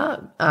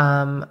data,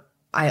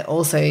 I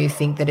also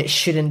think that it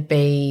shouldn't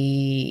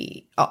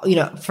be,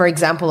 for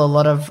example, a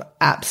lot of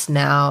apps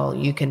now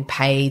you can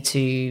pay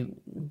to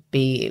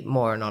be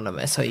more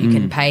anonymous, or you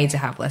can pay to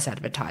have less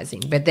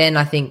advertising. But then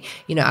I think,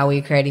 are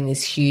we creating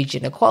this huge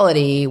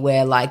inequality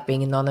where like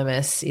being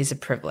anonymous is a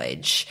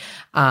privilege?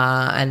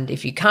 And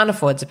if you can't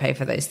afford to pay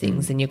for those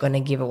things, then you're going to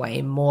give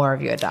away more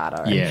of your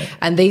data. Yeah.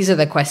 And these are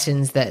the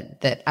questions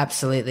that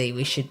absolutely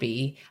we should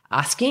be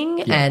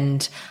asking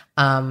and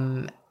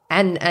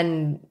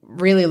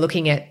really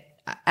looking at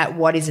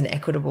what is an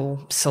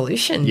equitable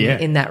solution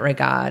in that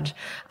regard.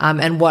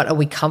 And what are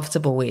we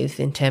comfortable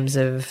with in terms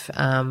of,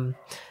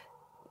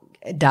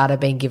 data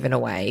being given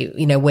away,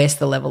 where's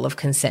the level of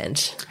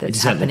consent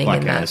that's happening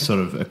like in that? Sort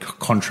of a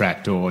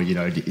contract, or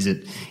is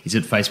it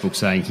Facebook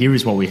saying, here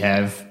is what we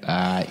have,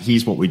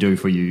 here's what we do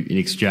for you in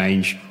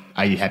exchange,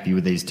 are you happy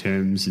with these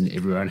terms, and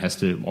everyone has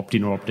to opt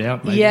in or opt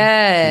out? Maybe?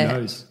 Yeah.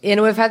 Who knows?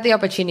 We've had the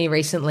opportunity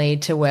recently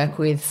to work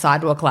with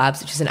Sidewalk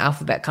Labs, which is an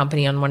Alphabet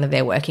company, on one of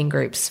their working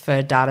groups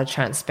for data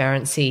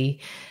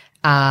transparency.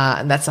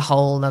 And that's a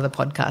whole another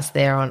podcast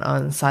there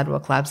on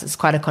Sidewalk Labs. It's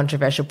quite a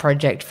controversial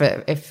project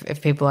for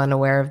if people aren't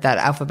aware of that.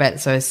 Alphabet,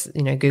 so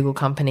Google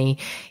company,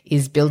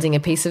 is building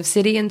a piece of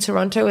city in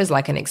Toronto as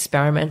like an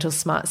experimental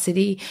smart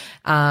city,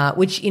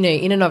 which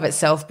in and of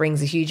itself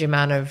brings a huge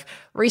amount of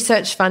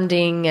research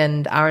funding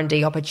and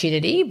R&D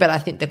opportunity. But I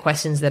think the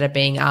questions that are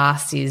being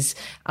asked is,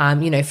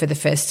 for the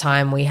first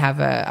time we have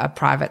a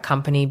private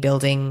company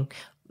building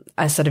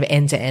a sort of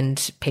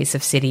end-to-end piece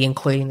of city,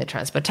 including the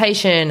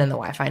transportation and the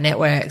Wi-Fi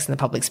networks and the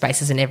public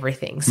spaces and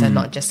everything. So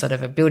not just sort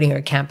of a building or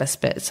a campus,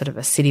 but sort of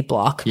a city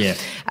block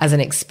as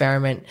an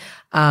experiment.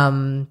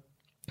 Some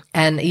of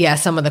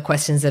the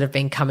questions that have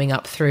been coming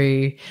up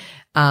through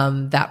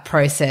that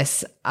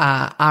process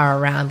are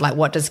around, like,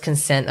 what does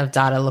consent of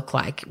data look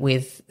like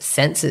with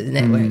sensor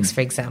networks,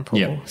 for example?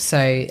 Yep. So,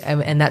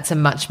 and that's a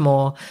much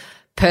more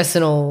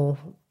personal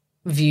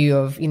view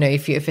of,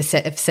 if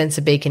a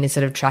sensor beacon is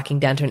sort of tracking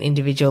down to an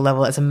individual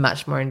level, it's a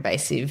much more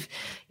invasive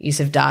use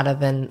of data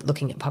than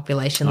looking at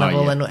population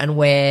level and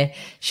where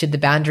should the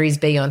boundaries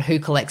be on who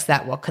collects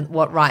that,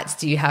 what rights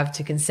do you have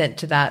to consent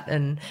to that,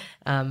 and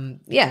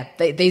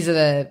these are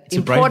the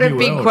important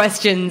big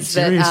questions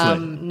that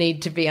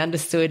need to be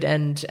understood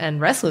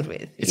and wrestled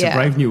with. It's a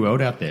brave new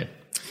world out there.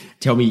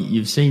 Tell me,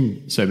 you've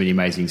seen so many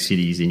amazing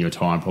cities in your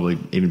time, probably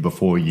even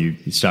before you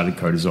started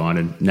co-design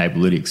and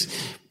Neighbourlytics.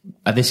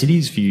 Are there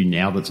cities for you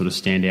now that sort of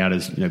stand out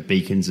as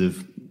beacons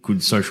of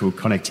good social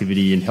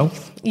connectivity and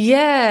health?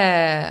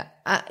 Yeah.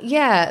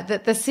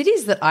 The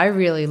cities that I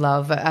really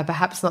love are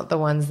perhaps not the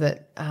ones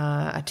that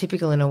are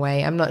typical in a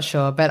way. I'm not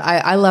sure, but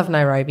I love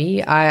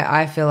Nairobi.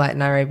 I feel like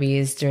Nairobi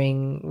is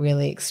doing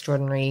really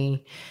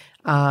extraordinary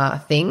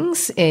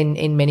things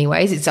in many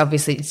ways.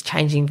 It's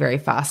changing very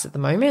fast at the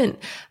moment.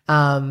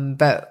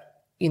 But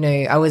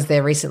I was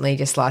there recently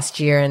just last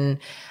year, and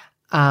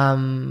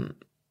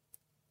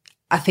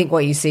I think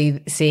what you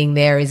seeing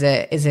there is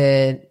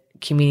a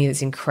community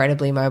that's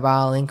incredibly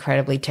mobile,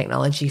 incredibly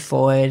technology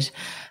forward.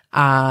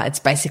 It's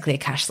basically a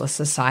cashless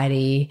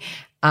society.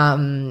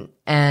 There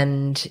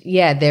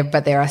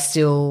are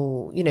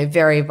still,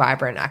 very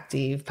vibrant,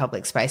 active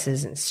public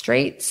spaces and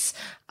streets.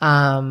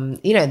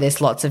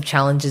 There's lots of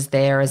challenges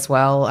there as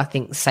well. I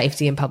think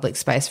safety in public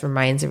space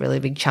remains a really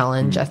big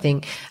challenge. I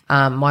think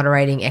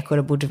moderating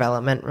equitable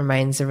development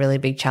remains a really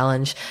big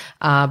challenge.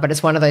 But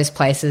it's one of those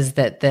places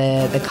that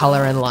the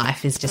colour and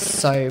life is just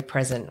so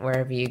present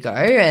wherever you go,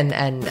 and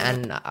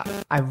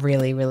I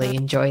really, really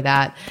enjoy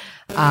that.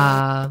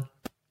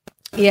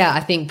 I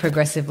think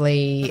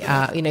progressively,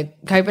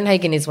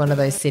 Copenhagen is one of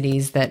those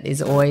cities that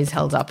is always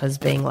held up as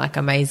being like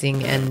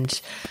amazing.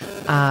 And,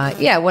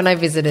 when I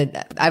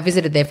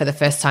visited there for the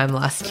first time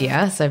last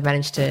year. So I've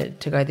managed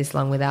to go this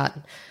long without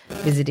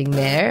visiting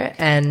there.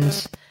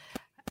 And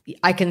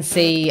I can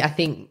see, I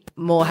think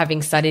more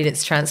having studied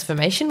its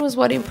transformation was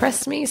what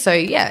impressed me. So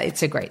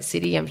it's a great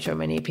city. I'm sure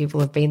many people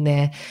have been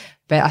there,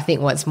 but I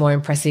think what's more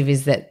impressive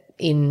is that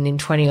in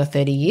 20 or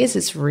 30 years,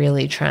 it's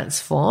really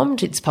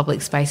transformed its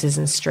public spaces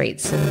and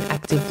streets and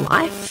active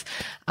life,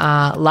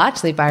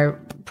 largely by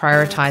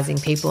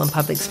prioritising people and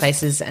public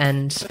spaces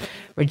and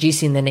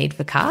reducing the need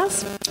for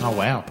cars. Oh,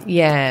 wow.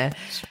 Yeah.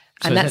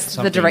 And that's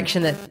the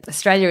direction that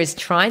Australia is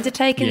trying to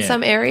take in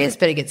some areas,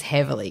 but it gets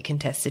heavily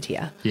contested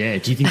here. Yeah.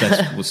 Do you think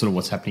that's sort of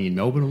what's happening in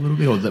Melbourne a little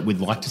bit, or that we'd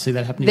like to see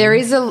that happening? There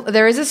is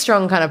a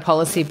strong kind of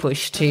policy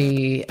push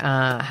to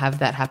have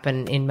that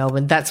happen in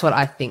Melbourne. That's what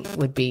I think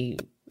would be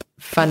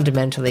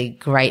fundamentally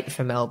great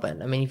for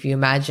Melbourne. I mean, if you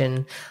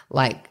imagine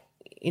like,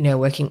 you know,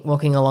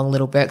 walking along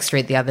Little Bourke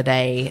Street the other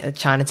day at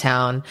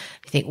Chinatown,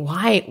 you think,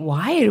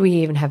 why do we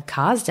even have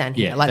cars down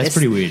here? Yeah, like that's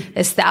pretty weird.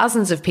 There's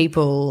thousands of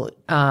people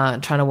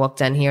trying to walk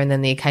down here, and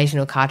then the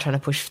occasional car trying to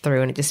push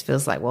through, and it just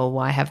feels like, well,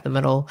 why have them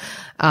at all?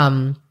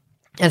 I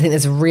think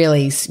there's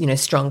really, you know,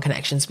 strong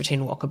connections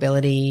between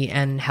walkability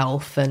and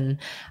health, and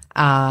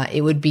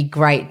it would be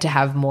great to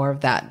have more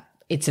of that.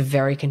 It's a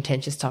very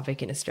contentious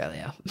topic in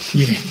Australia.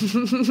 Yeah,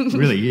 it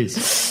really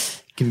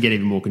is. Can get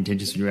even more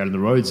contentious when you're out on the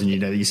roads and, you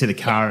know, you see the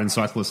car and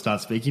cyclists start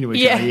speaking to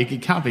each other.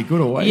 It can't be good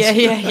always.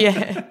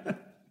 Yeah.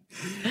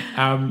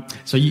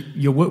 So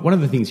you're one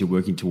of the things you're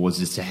working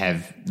towards is to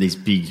have these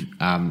big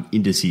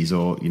indices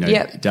or, you know,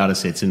 data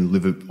sets and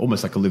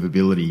almost like a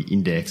livability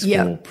index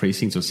for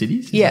precincts or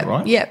cities. Is that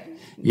right? Yep.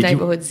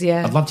 Neighbourhoods,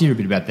 I'd love to hear a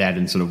bit about that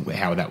and sort of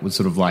how that would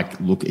sort of like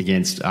look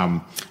against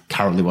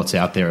currently what's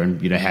out there, and,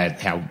 you know,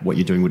 how what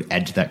you're doing would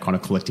add to that kind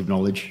of collective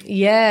knowledge.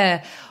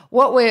 Yeah.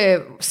 What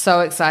we're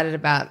so excited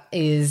about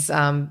is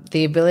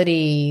the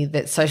ability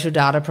that social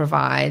data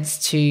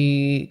provides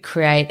to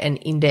create an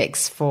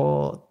index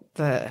for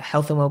the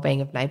health and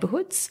wellbeing of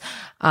neighbourhoods,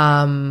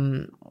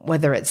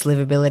 whether it's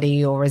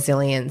livability or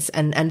resilience.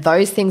 And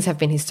those things have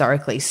been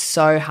historically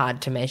so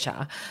hard to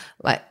measure.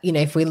 Like, you know,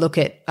 if we look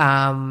at,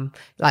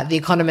 like The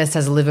Economist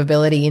has a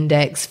livability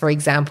index, for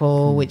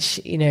example, which,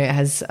 you know,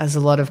 has a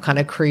lot of kind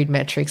of crude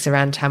metrics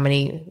around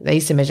they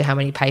used to measure how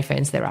many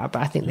payphones there are,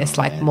 but I think there's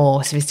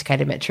more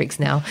sophisticated metrics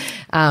now,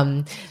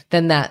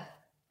 than that.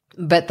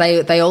 But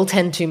they all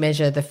tend to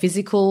measure the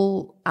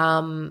physical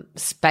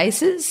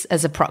spaces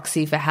as a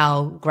proxy for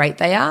how great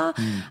they are,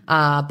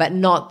 but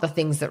not the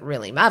things that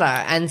really matter.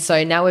 And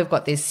so now we've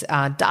got this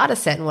data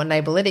set, and what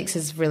Neighbourlytics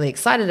is really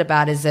excited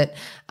about is that,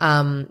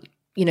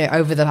 you know,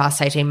 over the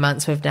past 18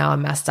 months, we've now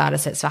amassed data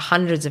sets for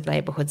hundreds of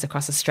neighbourhoods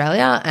across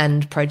Australia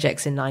and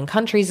projects in 9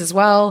 countries as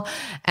well.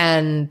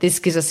 And this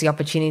gives us the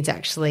opportunity to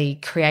actually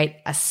create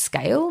a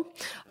scale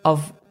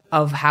of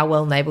how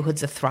well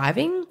neighbourhoods are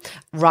thriving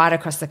right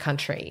across the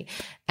country.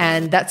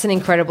 And that's an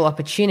incredible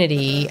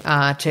opportunity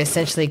to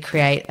essentially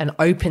create an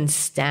open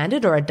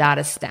standard or a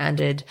data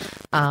standard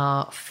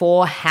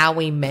for how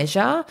we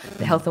measure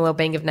the health and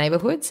wellbeing of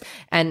neighbourhoods.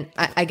 And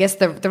I guess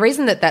the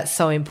reason that that's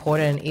so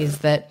important is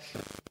that,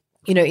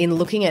 you know, in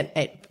looking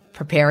at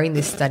preparing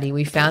this study,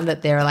 we found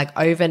that there are like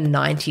over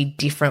 90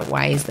 different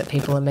ways that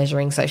people are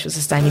measuring social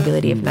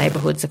sustainability of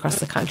neighbourhoods across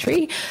the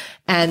country.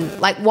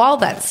 And like, while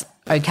that's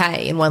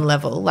okay in one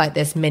level, like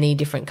there's many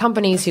different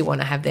companies who want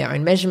to have their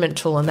own measurement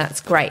tool, and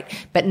that's great,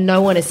 but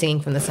no one is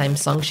singing from the same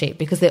song sheet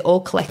because they're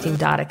all collecting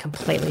data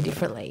completely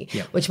differently,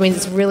 which means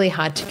it's really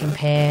hard to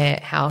compare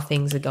how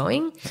things are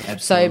going.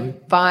 Absolutely. So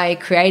by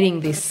creating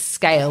this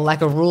scale,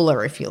 like a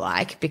ruler, if you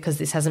like, because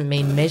this hasn't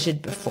been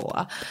measured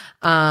before,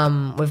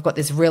 we've got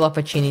this real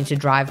opportunity to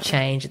drive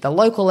change at the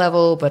local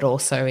level, but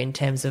also in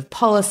terms of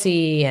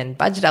policy and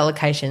budget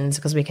allocations,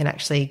 because we can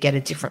actually get a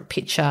different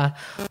picture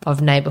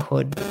of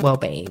neighbourhood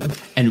wellbeing.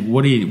 And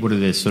what are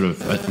the sort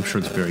of, I'm sure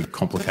it's very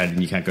complicated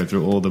and you can't go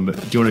through all of them, but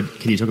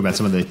can you talk about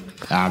some of the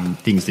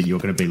things that you're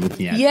going to be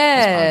looking at?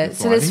 Yeah,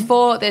 so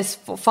there's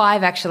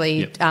 5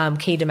 actually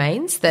key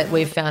domains that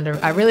we've found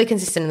are really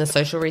consistent in the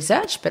social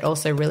research, but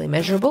also really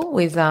measurable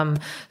with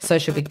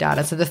social big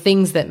data. So the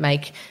things that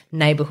make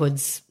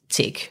neighbourhoods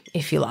tick,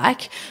 if you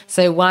like.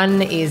 So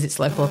one is its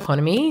local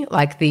economy,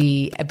 like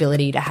the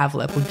ability to have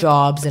local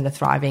jobs and a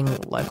thriving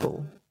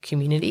local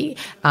community,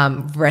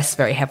 rests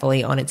very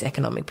heavily on its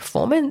economic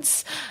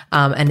performance,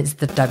 and it's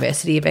the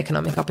diversity of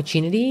economic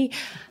opportunity.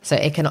 So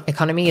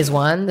economy is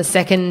one. The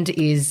second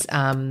is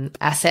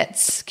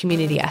assets,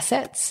 community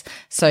assets.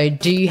 So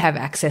do you have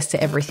access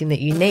to everything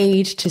that you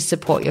need to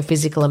support your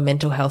physical and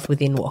mental health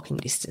within walking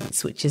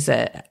distance, which is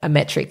a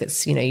metric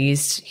that's, you know,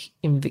 used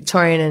in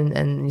Victorian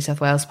and New South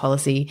Wales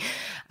policy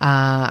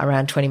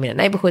around 20-minute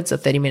neighbourhoods or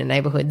 30-minute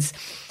neighbourhoods.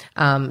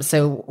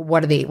 So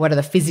what are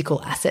the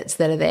physical assets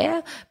that are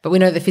there? But we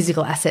know the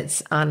physical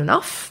assets aren't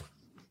enough.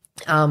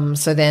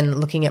 So then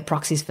looking at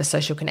proxies for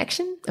social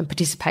connection and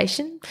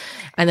participation,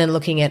 and then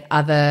looking at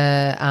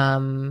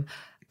other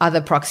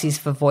proxies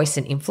for voice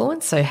and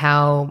influence. So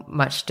how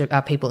much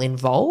are people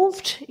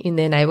involved in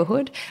their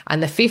neighbourhood?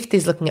 And the fifth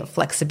is looking at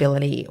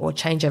flexibility or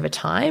change over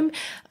time,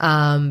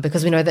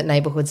 because we know that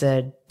neighbourhoods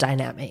are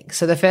dynamic.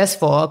 So the first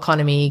 4,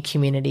 economy,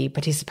 community,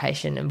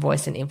 participation, and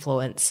voice and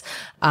influence,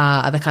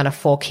 are the kind of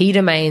 4 key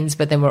domains.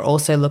 But then we're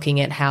also looking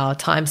at how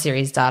time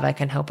series data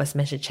can help us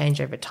measure change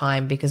over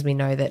time, because we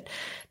know that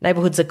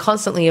neighbourhoods are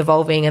constantly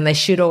evolving and they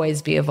should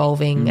always be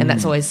evolving. And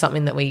that's always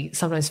something that we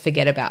sometimes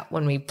forget about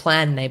when we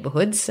plan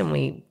neighbourhoods and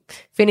we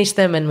finish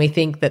them, and we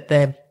think that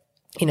the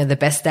the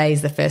best day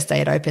is the first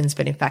day it opens,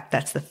 but in fact,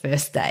 that's the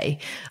first day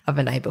of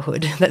a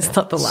neighbourhood. That's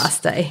not the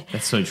last day.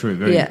 That's so true.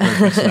 Very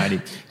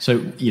fascinating. So,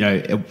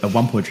 at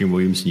one point during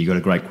Williamson, you got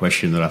a great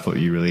question that I thought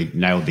you really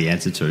nailed the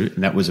answer to,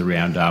 and that was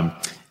around,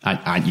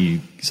 aren't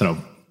you sort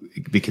of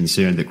be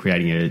concerned that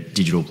creating a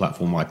digital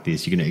platform like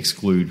this, you're going to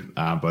exclude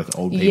both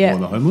old people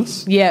and the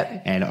homeless?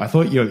 Yeah. And I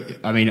thought,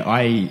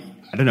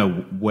 I don't know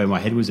where my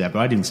head was at, but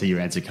I didn't see your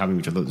answer coming,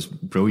 which I thought was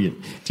brilliant.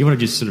 Do you want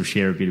to just sort of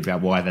share a bit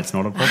about why that's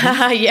not a problem? All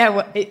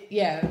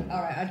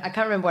right. I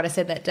can't remember what I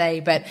said that day,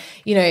 but,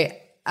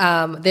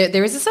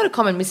 there is a sort of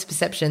common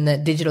misperception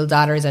that digital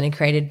data is only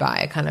created by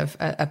a kind of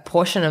a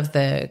portion of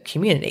the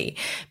community,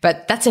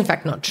 but that's in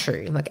fact not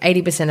true. Like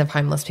 80% of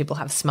homeless people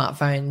have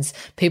smartphones.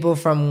 People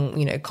from,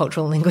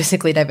 cultural and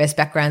linguistically diverse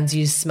backgrounds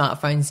use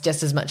smartphones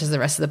just as much as the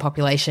rest of the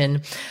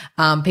population.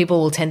 People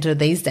will tend to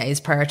these days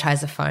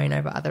prioritize a phone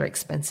over other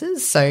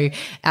expenses. So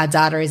our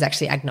data is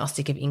actually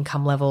agnostic of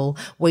income level.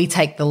 We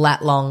take the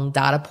lat long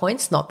data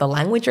points, not the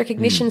language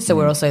recognition. So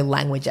we're also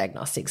language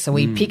agnostic. So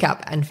we pick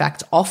up, in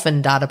fact,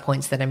 often data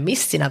points that are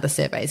missed in other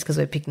surveys because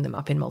we're picking them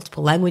up in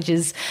multiple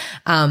languages.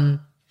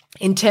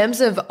 In terms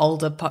of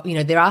older,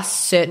 there are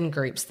certain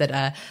groups that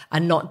are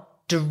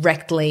not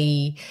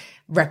directly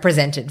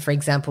represented. For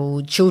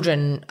example,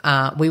 children,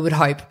 we would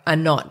hope, are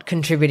not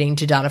contributing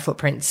to data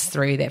footprints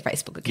through their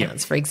Facebook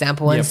accounts, for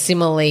example. And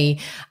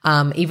similarly,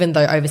 even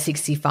though over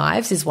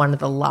 65s is one of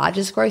the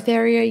largest growth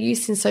area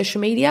use in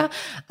social media,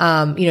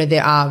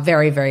 there are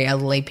very, very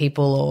elderly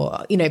people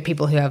or,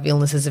 people who have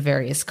illnesses of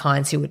various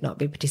kinds who would not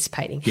be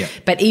participating. Yeah.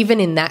 But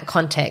even in that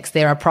context,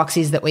 there are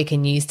proxies that we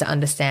can use to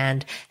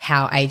understand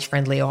how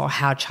age-friendly or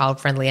how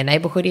child-friendly a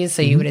neighbourhood is.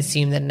 So you would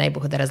assume that a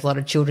neighbourhood that has a lot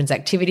of children's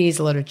activities,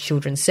 a lot of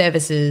children's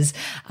services,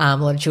 a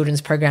lot of children's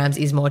programs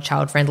is more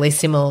child-friendly.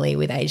 Similarly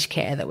with aged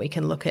care, that we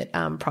can look at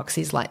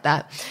proxies like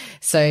that.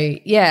 So,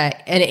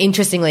 and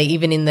interestingly,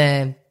 even in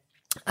the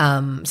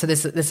so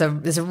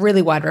there's a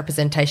really wide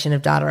representation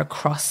of data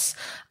across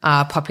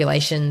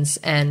populations,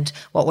 and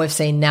what we've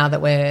seen now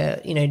that we're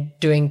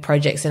doing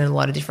projects in a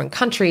lot of different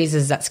countries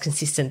is that's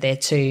consistent there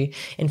too.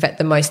 In fact,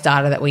 the most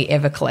data that we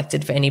ever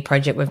collected for any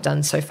project we've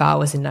done so far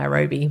was in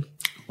Nairobi.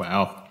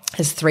 Wow.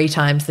 Has 3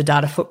 times the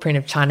data footprint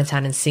of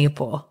Chinatown and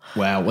Singapore.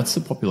 Wow. What's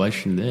the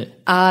population there?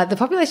 The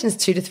population is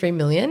 2 to 3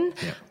 million.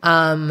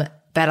 Yeah.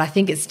 But I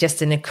think it's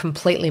just in a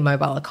completely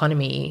mobile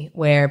economy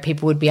where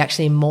people would be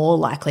actually more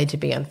likely to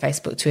be on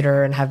Facebook,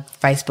 Twitter, and have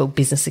Facebook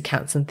business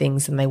accounts and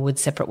things than they would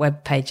separate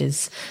web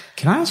pages.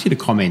 Can I ask you to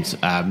comment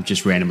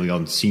just randomly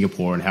on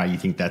Singapore and how you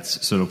think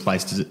that's sort of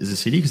placed as a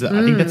city? Because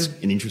I think that's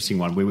an interesting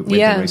one. We went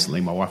there recently,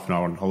 my wife and I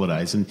were on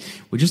holidays, and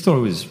we just thought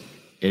it was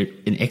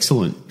an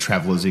excellent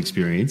traveller's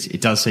experience.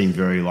 It does seem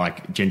very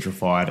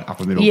gentrified,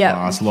 upper middle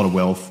class, a lot of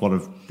wealth, a lot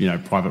of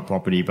private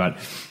property, but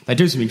they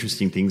do some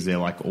interesting things there.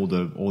 Like all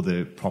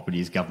the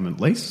property is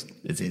government leased.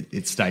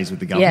 It stays with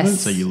the government,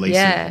 so you lease it.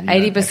 Yeah,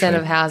 80%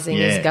 of housing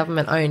is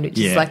government owned, which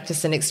is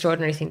just an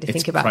extraordinary thing to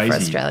think about for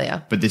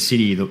Australia. But the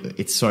city,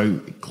 it's so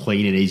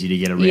clean and easy to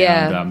get around.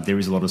 Yeah. There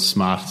is a lot of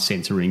smart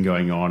sensoring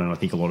going on, and I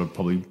think a lot of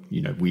probably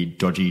weird,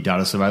 dodgy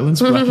data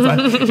surveillance. But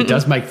it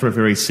does make for a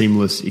very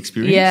seamless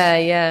experience.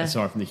 Yeah.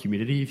 Aside from the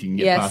humidity, if you can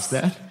get past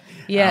that.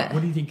 Yeah.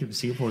 What do you think of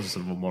Singapore as a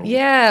sort of a model?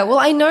 Yeah, well,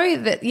 I know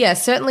that,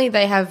 certainly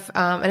they have,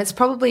 and it's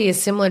probably a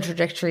similar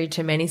trajectory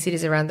to many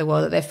cities around the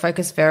world, that they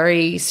focus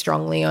very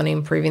strongly on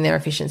improving their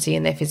efficiency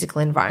and their physical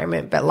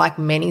environment. But like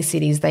many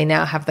cities, they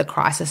now have the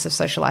crisis of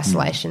social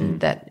isolation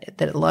that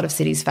a lot of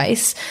cities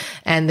face.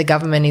 And the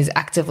government is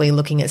actively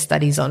looking at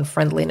studies on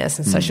friendliness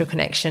and social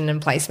connection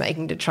and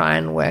placemaking to try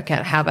and work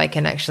out how they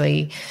can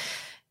actually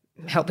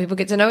help people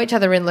get to know each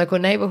other in local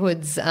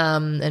neighbourhoods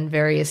and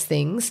various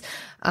things.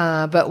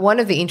 But one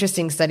of the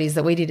interesting studies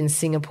that we did in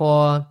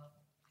Singapore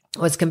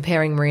was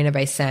comparing Marina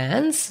Bay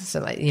Sands, so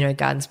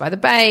Gardens by the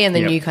Bay and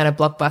the new kind of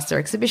blockbuster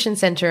exhibition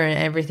centre and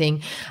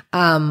everything,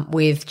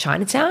 with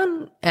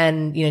Chinatown.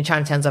 And,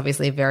 Chinatown's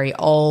obviously a very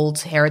old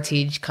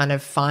heritage, kind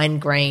of fine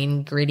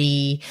grain,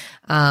 gritty,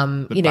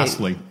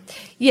 bustling.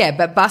 Yeah,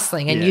 but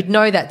bustling. And you'd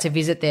know that to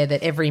visit there,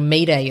 that every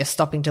metre you're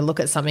stopping to look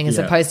at something, as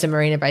opposed to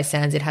Marina Bay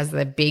Sands, it has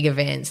the big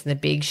events and the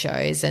big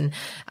shows. And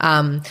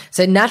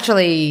so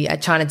naturally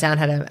Chinatown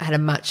had a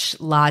much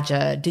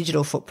larger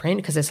digital footprint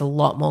because there's a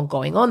lot more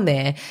going on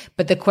there.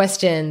 But the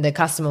question the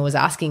customer was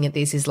asking at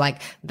this is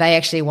they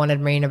actually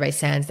wanted Marina Bay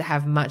Sands to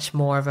have much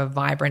more of a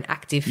vibrant,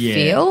 active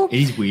feel. It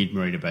is weird,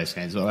 Marina Bay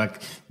Sands.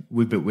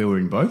 We were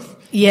in both.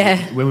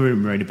 Yeah. When we were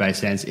in Marina Bay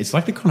Sands, it's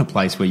like the kind of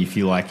place where you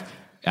feel like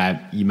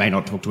you may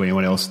not talk to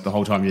anyone else the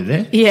whole time you're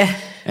there. Yeah.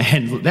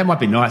 And that might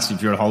be nice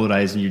if you're on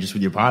holidays and you're just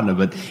with your partner,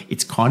 but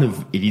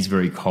it is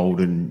very cold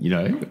and,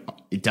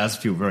 it does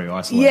feel very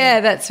isolated.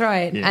 Yeah, that's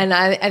right. Yeah. And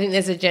I think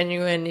there's a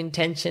genuine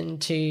intention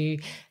to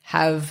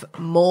have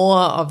more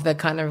of the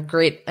kind of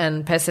grit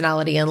and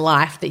personality and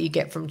life that you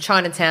get from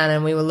Chinatown.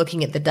 And we were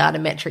looking at the data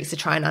metrics to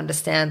try and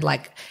understand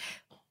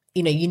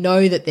you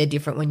know that they're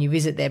different when you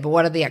visit there, but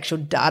what are the actual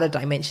data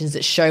dimensions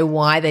that show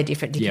why they're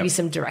different to give you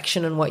some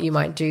direction on what you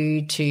might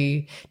do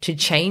to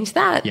change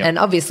that? And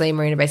obviously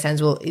Marina Bay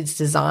Sands, it's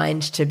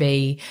designed to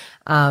be,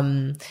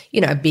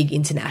 a big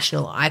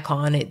international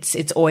icon.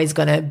 It's always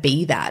going to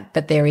be that,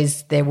 but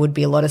there would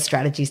be a lot of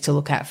strategies to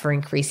look at for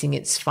increasing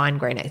its fine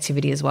grain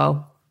activity as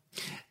well.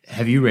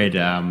 Have you read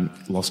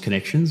Lost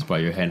Connections by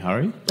Johan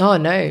Hari? Oh,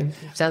 no.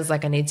 Sounds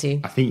like I need to.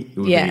 I think it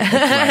would be a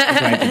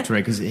great book to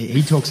read because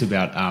he talks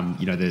about,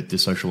 the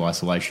social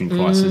isolation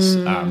crisis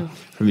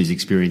from his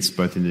experience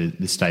both in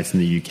the States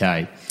and the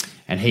UK.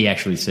 And he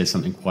actually says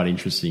something quite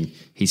interesting.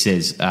 He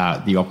says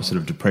the opposite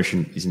of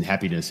depression isn't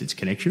happiness, it's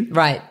connection.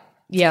 Right.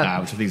 Yeah.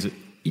 Which I think is an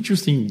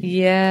interesting quote.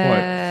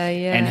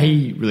 Yeah. And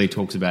he really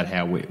talks about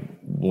how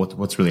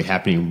what's really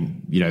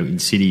happening, in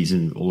cities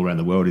and all around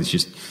the world is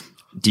just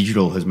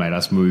digital has made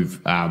us move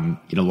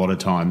in a lot of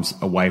times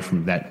away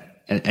from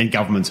that, and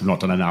governments have not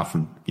done enough,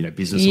 and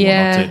business and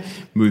whatnot, to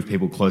move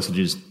people closer to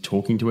just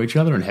talking to each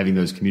other and having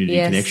those community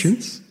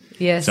connections.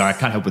 Yes. So I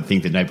can't help but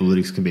think that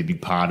neighbourlytics can be a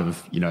big part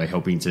of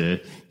helping to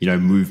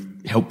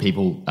help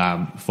people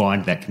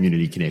find that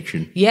community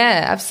connection.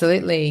 Yeah,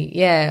 absolutely.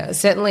 Yeah,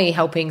 certainly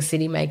helping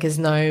city makers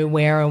know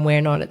where and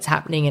where not it's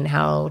happening and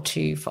how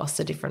to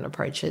foster different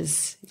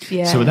approaches.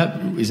 Yeah. So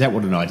is that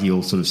what an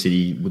ideal sort of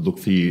city would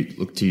look to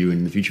you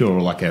in the future, or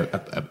like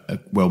a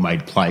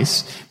well-made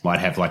place might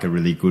have like a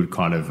really good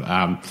kind of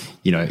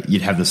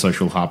you'd have the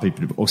social heartbeat,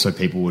 but also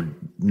people would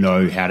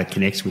know how to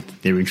connect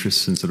with their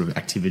interests and sort of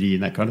activity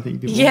and that kind of thing.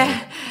 Yeah.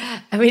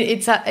 I mean,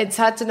 it's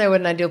hard to know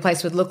what an ideal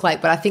place would look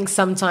like, but I think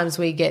sometimes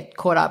we get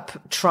caught up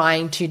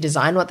trying to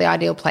design what the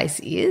ideal place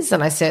is,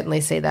 and I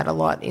certainly see that a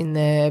lot in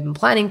the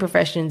planning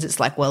professions. It's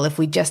like, well, if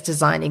we just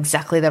design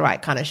exactly the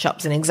right kind of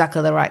shops and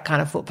exactly the right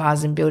kind of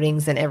footpaths and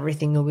buildings, then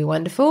everything will be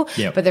wonderful.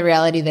 Yep. But the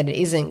reality that it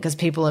isn't, because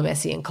people are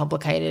messy and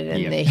complicated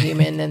and they're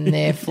human and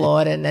they're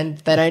flawed and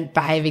they don't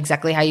behave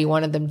exactly how you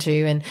wanted them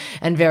to,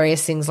 and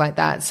various things like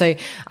that. So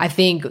I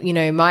think,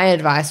 my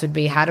advice would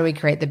be, how do we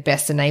create the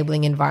best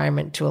enabling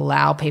environment to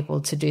allow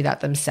people to do that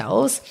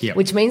themselves,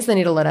 which means they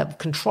need a lot of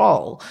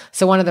control.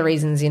 So one of the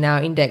reasons in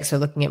our index we're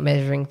looking at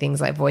measuring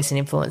things like voice and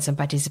influence and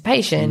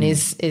participation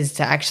is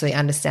to actually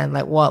understand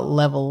like what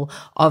level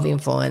of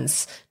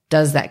influence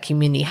does that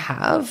community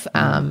have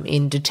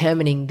in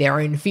determining their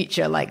own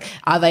future? Like,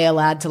 are they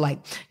allowed to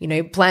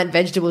plant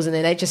vegetables in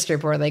their nature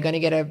strip, or are they going to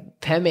get a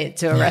permit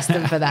to arrest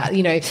them for that?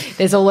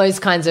 There's all those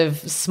kinds of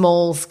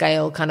small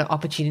scale kind of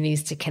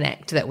opportunities to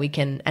connect that we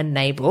can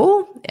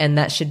enable, and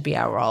that should be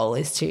our role,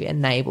 is to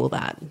enable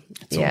that.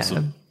 That's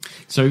awesome.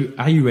 So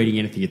are you reading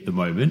anything at the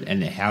moment,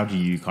 and how do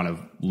you kind of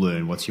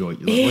learn? What's your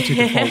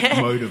default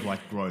mode of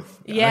growth?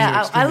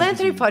 I learn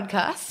through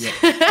podcasts.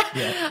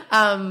 Yeah.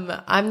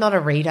 I'm not a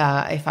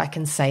reader, if I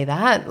can say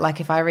that.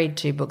 Like, if I read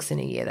 2 books in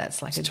a year,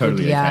 that's like it's a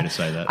totally good year. Okay to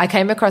say that. I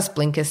came across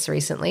Blinkist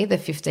recently, the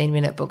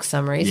 15-minute book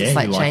summaries. Yeah,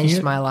 it's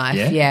changed my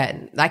life. Yeah.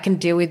 I can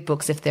deal with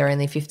books if they're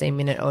only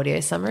 15-minute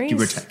audio summaries.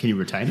 Can you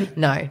retain it?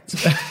 No.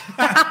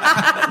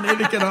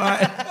 Neither can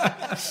I.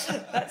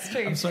 That's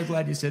true. I'm so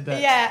glad you said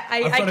that. Yeah,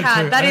 I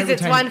can't. That is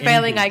its one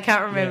failing. I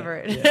can't remember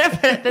it.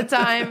 But at the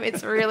time,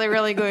 it's really,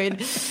 really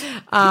good.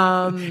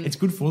 It's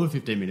good for the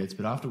 15 minutes,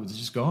 but afterwards it's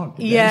just gone.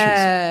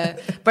 Yeah.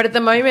 But at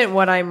the moment,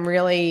 what I'm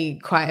really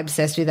quite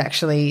obsessed with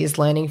actually is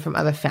learning from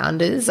other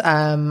founders,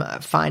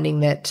 finding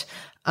that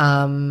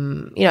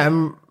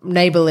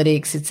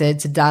Neighbourlytics, it's a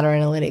data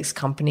analytics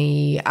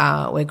company.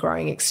 We're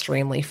growing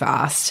extremely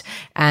fast,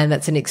 and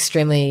that's an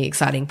extremely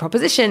exciting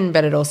proposition,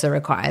 but it also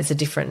requires a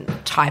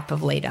different type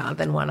of leader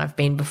than one I've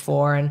been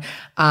before. And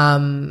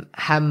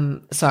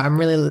so I'm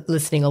really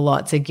listening a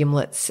lot to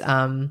Gimlet's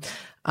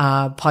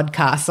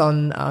podcasts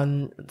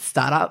on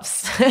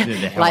startups,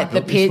 like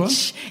the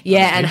pitch,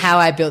 and how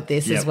I built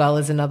this, as well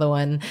as another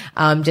one.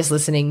 Just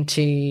listening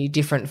to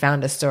different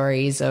founder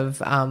stories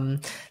of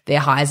their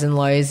highs and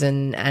lows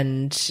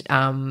and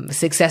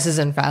successes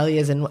and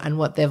failures and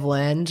what they've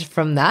learned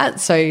from that.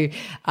 So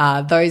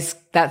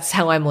that's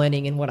how I'm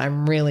learning and what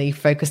I'm really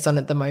focused on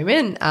at the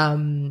moment.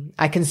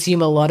 I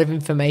consume a lot of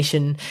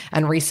information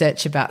and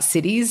research about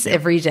cities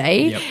every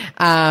day.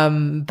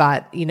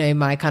 But,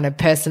 my kind of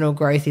personal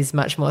growth is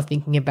much more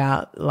thinking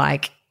about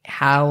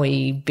how are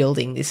we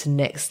building this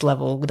next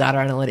level data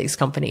analytics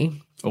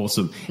company.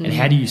 Awesome. And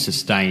how do you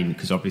sustain,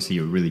 because obviously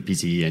you're really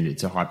busy and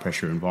it's a high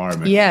pressure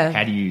environment. Yeah.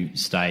 How do you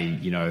stay,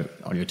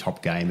 on your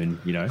top game and,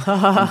 in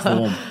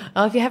form?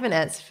 Oh, if you have an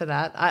answer for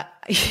that.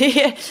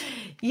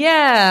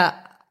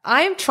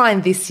 I am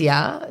trying this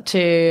year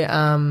to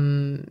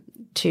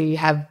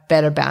have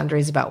better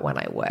boundaries about when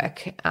I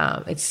work.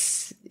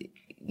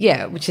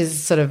 which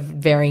is sort of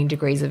varying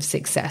degrees of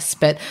success.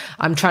 But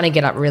I'm trying to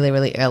get up really,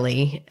 really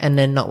early and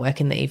then not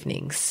work in the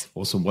evenings.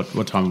 Awesome.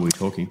 What time are we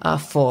talking?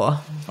 4.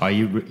 Are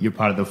you're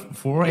part of the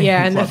 4 a.m.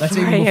 Yeah, club? and the That's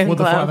 4 even a.m. before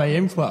the club. 5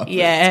 a.m. club.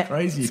 Yeah. That's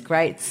crazy. It's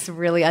great. It's a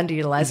really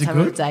underutilized time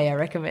good? of day. I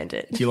recommend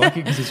it. Do you like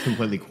it because it's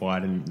completely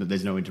quiet and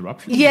there's no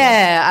interruptions?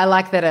 Yeah, I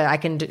like that I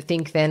can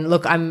think then.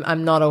 Look,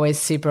 I'm not always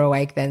super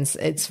awake then.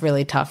 It's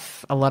really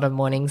tough a lot of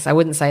mornings. I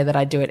wouldn't say that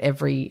I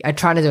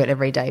try to do it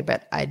every day,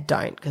 but I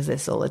don't, because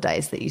there's all the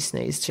days that you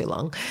snooze too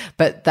long.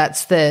 But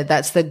that's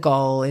the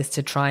goal, is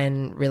to try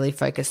and really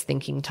focus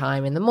thinking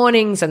time in the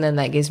mornings, and then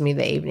that gives me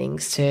the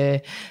evenings to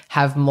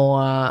have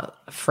more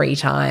free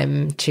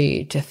time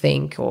to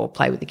think or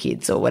play with the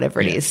kids or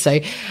whatever it is. So,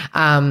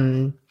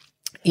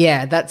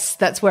 yeah,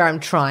 that's where I'm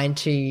trying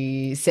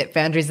to set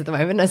boundaries at the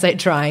moment. I say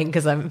trying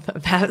because I'm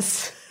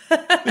perhaps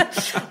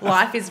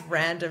life is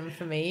random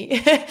for me.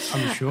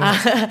 I'm sure.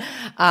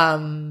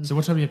 So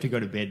what time do you have to go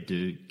to bed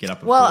to get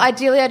up? Well,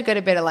 ideally I'd go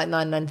to bed at like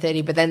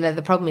 9:30, but then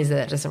the problem is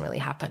that doesn't really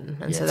happen.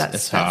 And so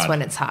that's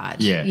when it's hard.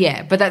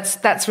 Yeah. But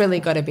that's really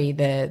got to be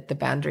the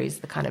boundaries,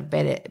 the kind of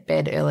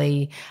bed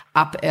early,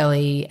 up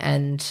early.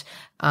 And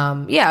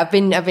I've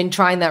been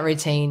trying that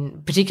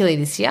routine, particularly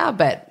this year,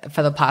 but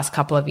for the past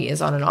couple of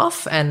years on and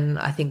off. And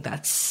I think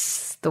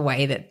that's the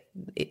way that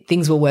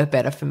things will work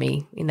better for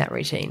me in that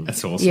routine.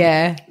 That's awesome.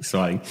 Yeah.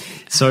 Exciting.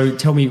 So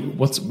tell me,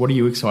 what are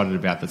you excited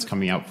about that's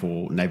coming up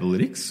for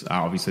Neighbourlytics?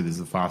 Obviously there's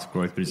the fast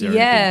growth, but is there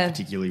anything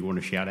particularly you want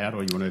to shout out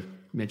or you want to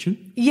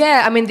mention?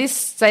 Yeah, I mean, this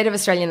State of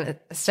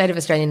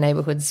Australian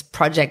Neighbourhoods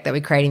project that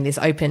we're creating, this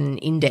open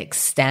index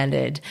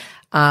standard,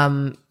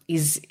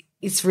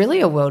 it's really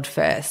a world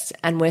first,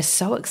 and we're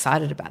so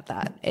excited about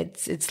that.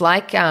 It's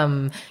like,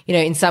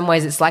 in some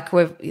ways it's like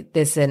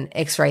there's an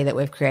X-ray that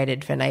we've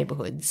created for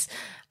neighbourhoods,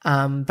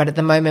 but at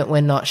the moment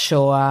we're not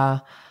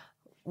sure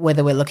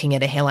whether we're looking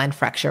at a hairline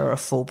fracture or a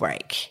full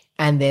break.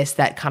 And there's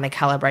that kind of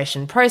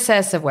calibration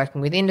process of working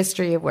with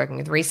industry, of working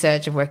with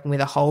research, of working with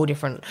a whole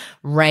different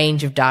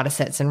range of data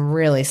sets and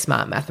really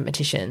smart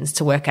mathematicians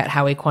to work out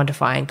how we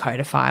quantify and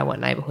codify what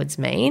neighbourhoods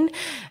mean.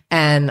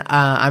 And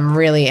I'm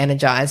really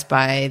energized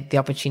by the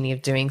opportunity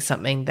of doing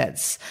something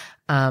that's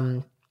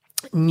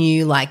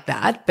new like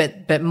that,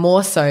 but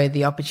more so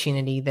the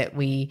opportunity that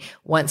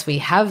once we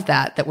have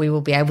that we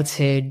will be able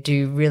to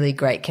do really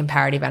great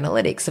comparative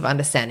analytics of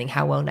understanding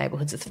how well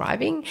neighbourhoods are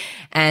thriving,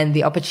 and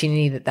the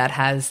opportunity that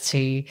has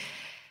to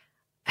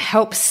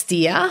help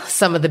steer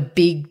some of the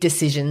big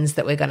decisions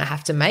that we're going to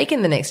have to make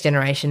in the next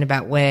generation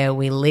about where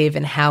we live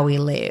and how we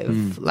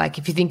live. Like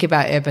if you think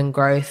about urban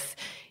growth,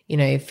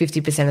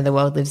 50% of the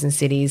world lives in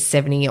cities,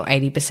 70 or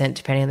 80%,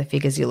 depending on the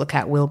figures you look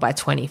at, will by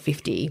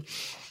 2050.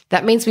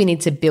 That means we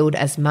need to build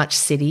as much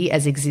city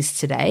as exists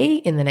today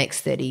in the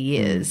next 30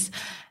 years.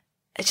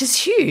 It's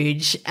just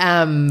huge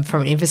from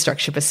an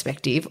infrastructure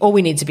perspective. Or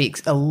we need to be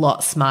a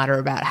lot smarter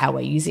about how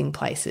we're using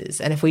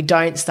places. And if we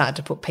don't start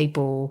to put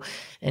people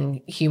and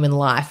human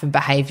life and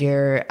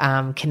behaviour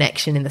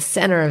connection in the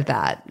centre of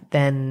that,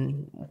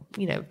 then,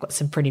 we've got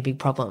some pretty big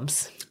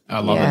problems. I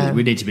love it.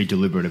 We need to be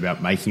deliberate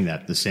about making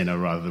that the centre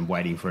rather than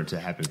waiting for it to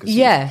happen. Because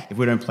if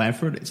we don't plan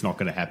for it, it's not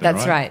going to happen.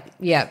 That's right.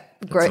 Yeah.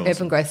 Awesome.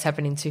 Urban growth's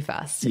happening too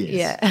fast.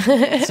 Yes.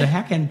 Yeah. So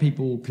how can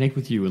people connect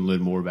with you and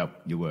learn more about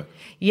your work?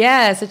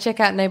 Yeah. So check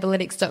out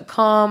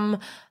neighbourlytics.com.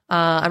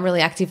 I'm really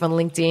active on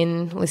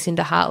LinkedIn,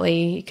 Lucinda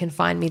Hartley. You can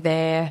find me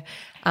there.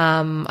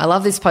 I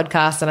love this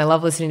podcast and I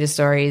love listening to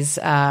stories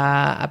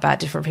about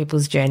different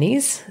people's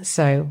journeys.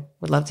 So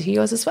would love to hear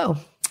yours as well.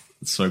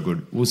 It's so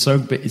good. Well,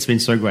 it's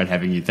been so great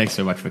having you. Thanks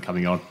so much for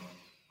coming on.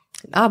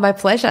 Oh, my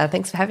pleasure.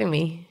 Thanks for having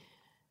me.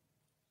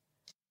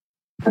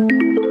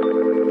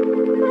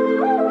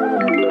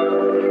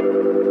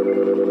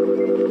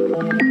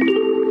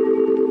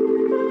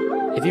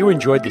 If you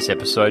enjoyed this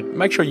episode,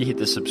 make sure you hit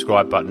the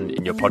subscribe button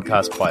in your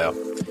podcast player.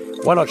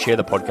 Why not share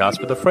the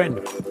podcast with a friend?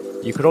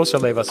 You could also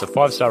leave us a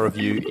 5-star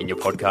review in your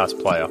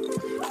podcast player.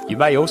 You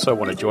may also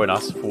want to join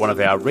us for one of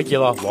our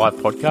regular live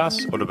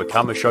podcasts or to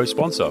become a show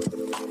sponsor.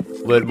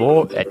 Learn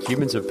more at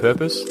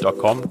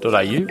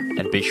humansofpurpose.com.au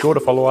and be sure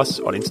to follow us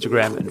on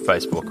Instagram and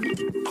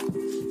Facebook.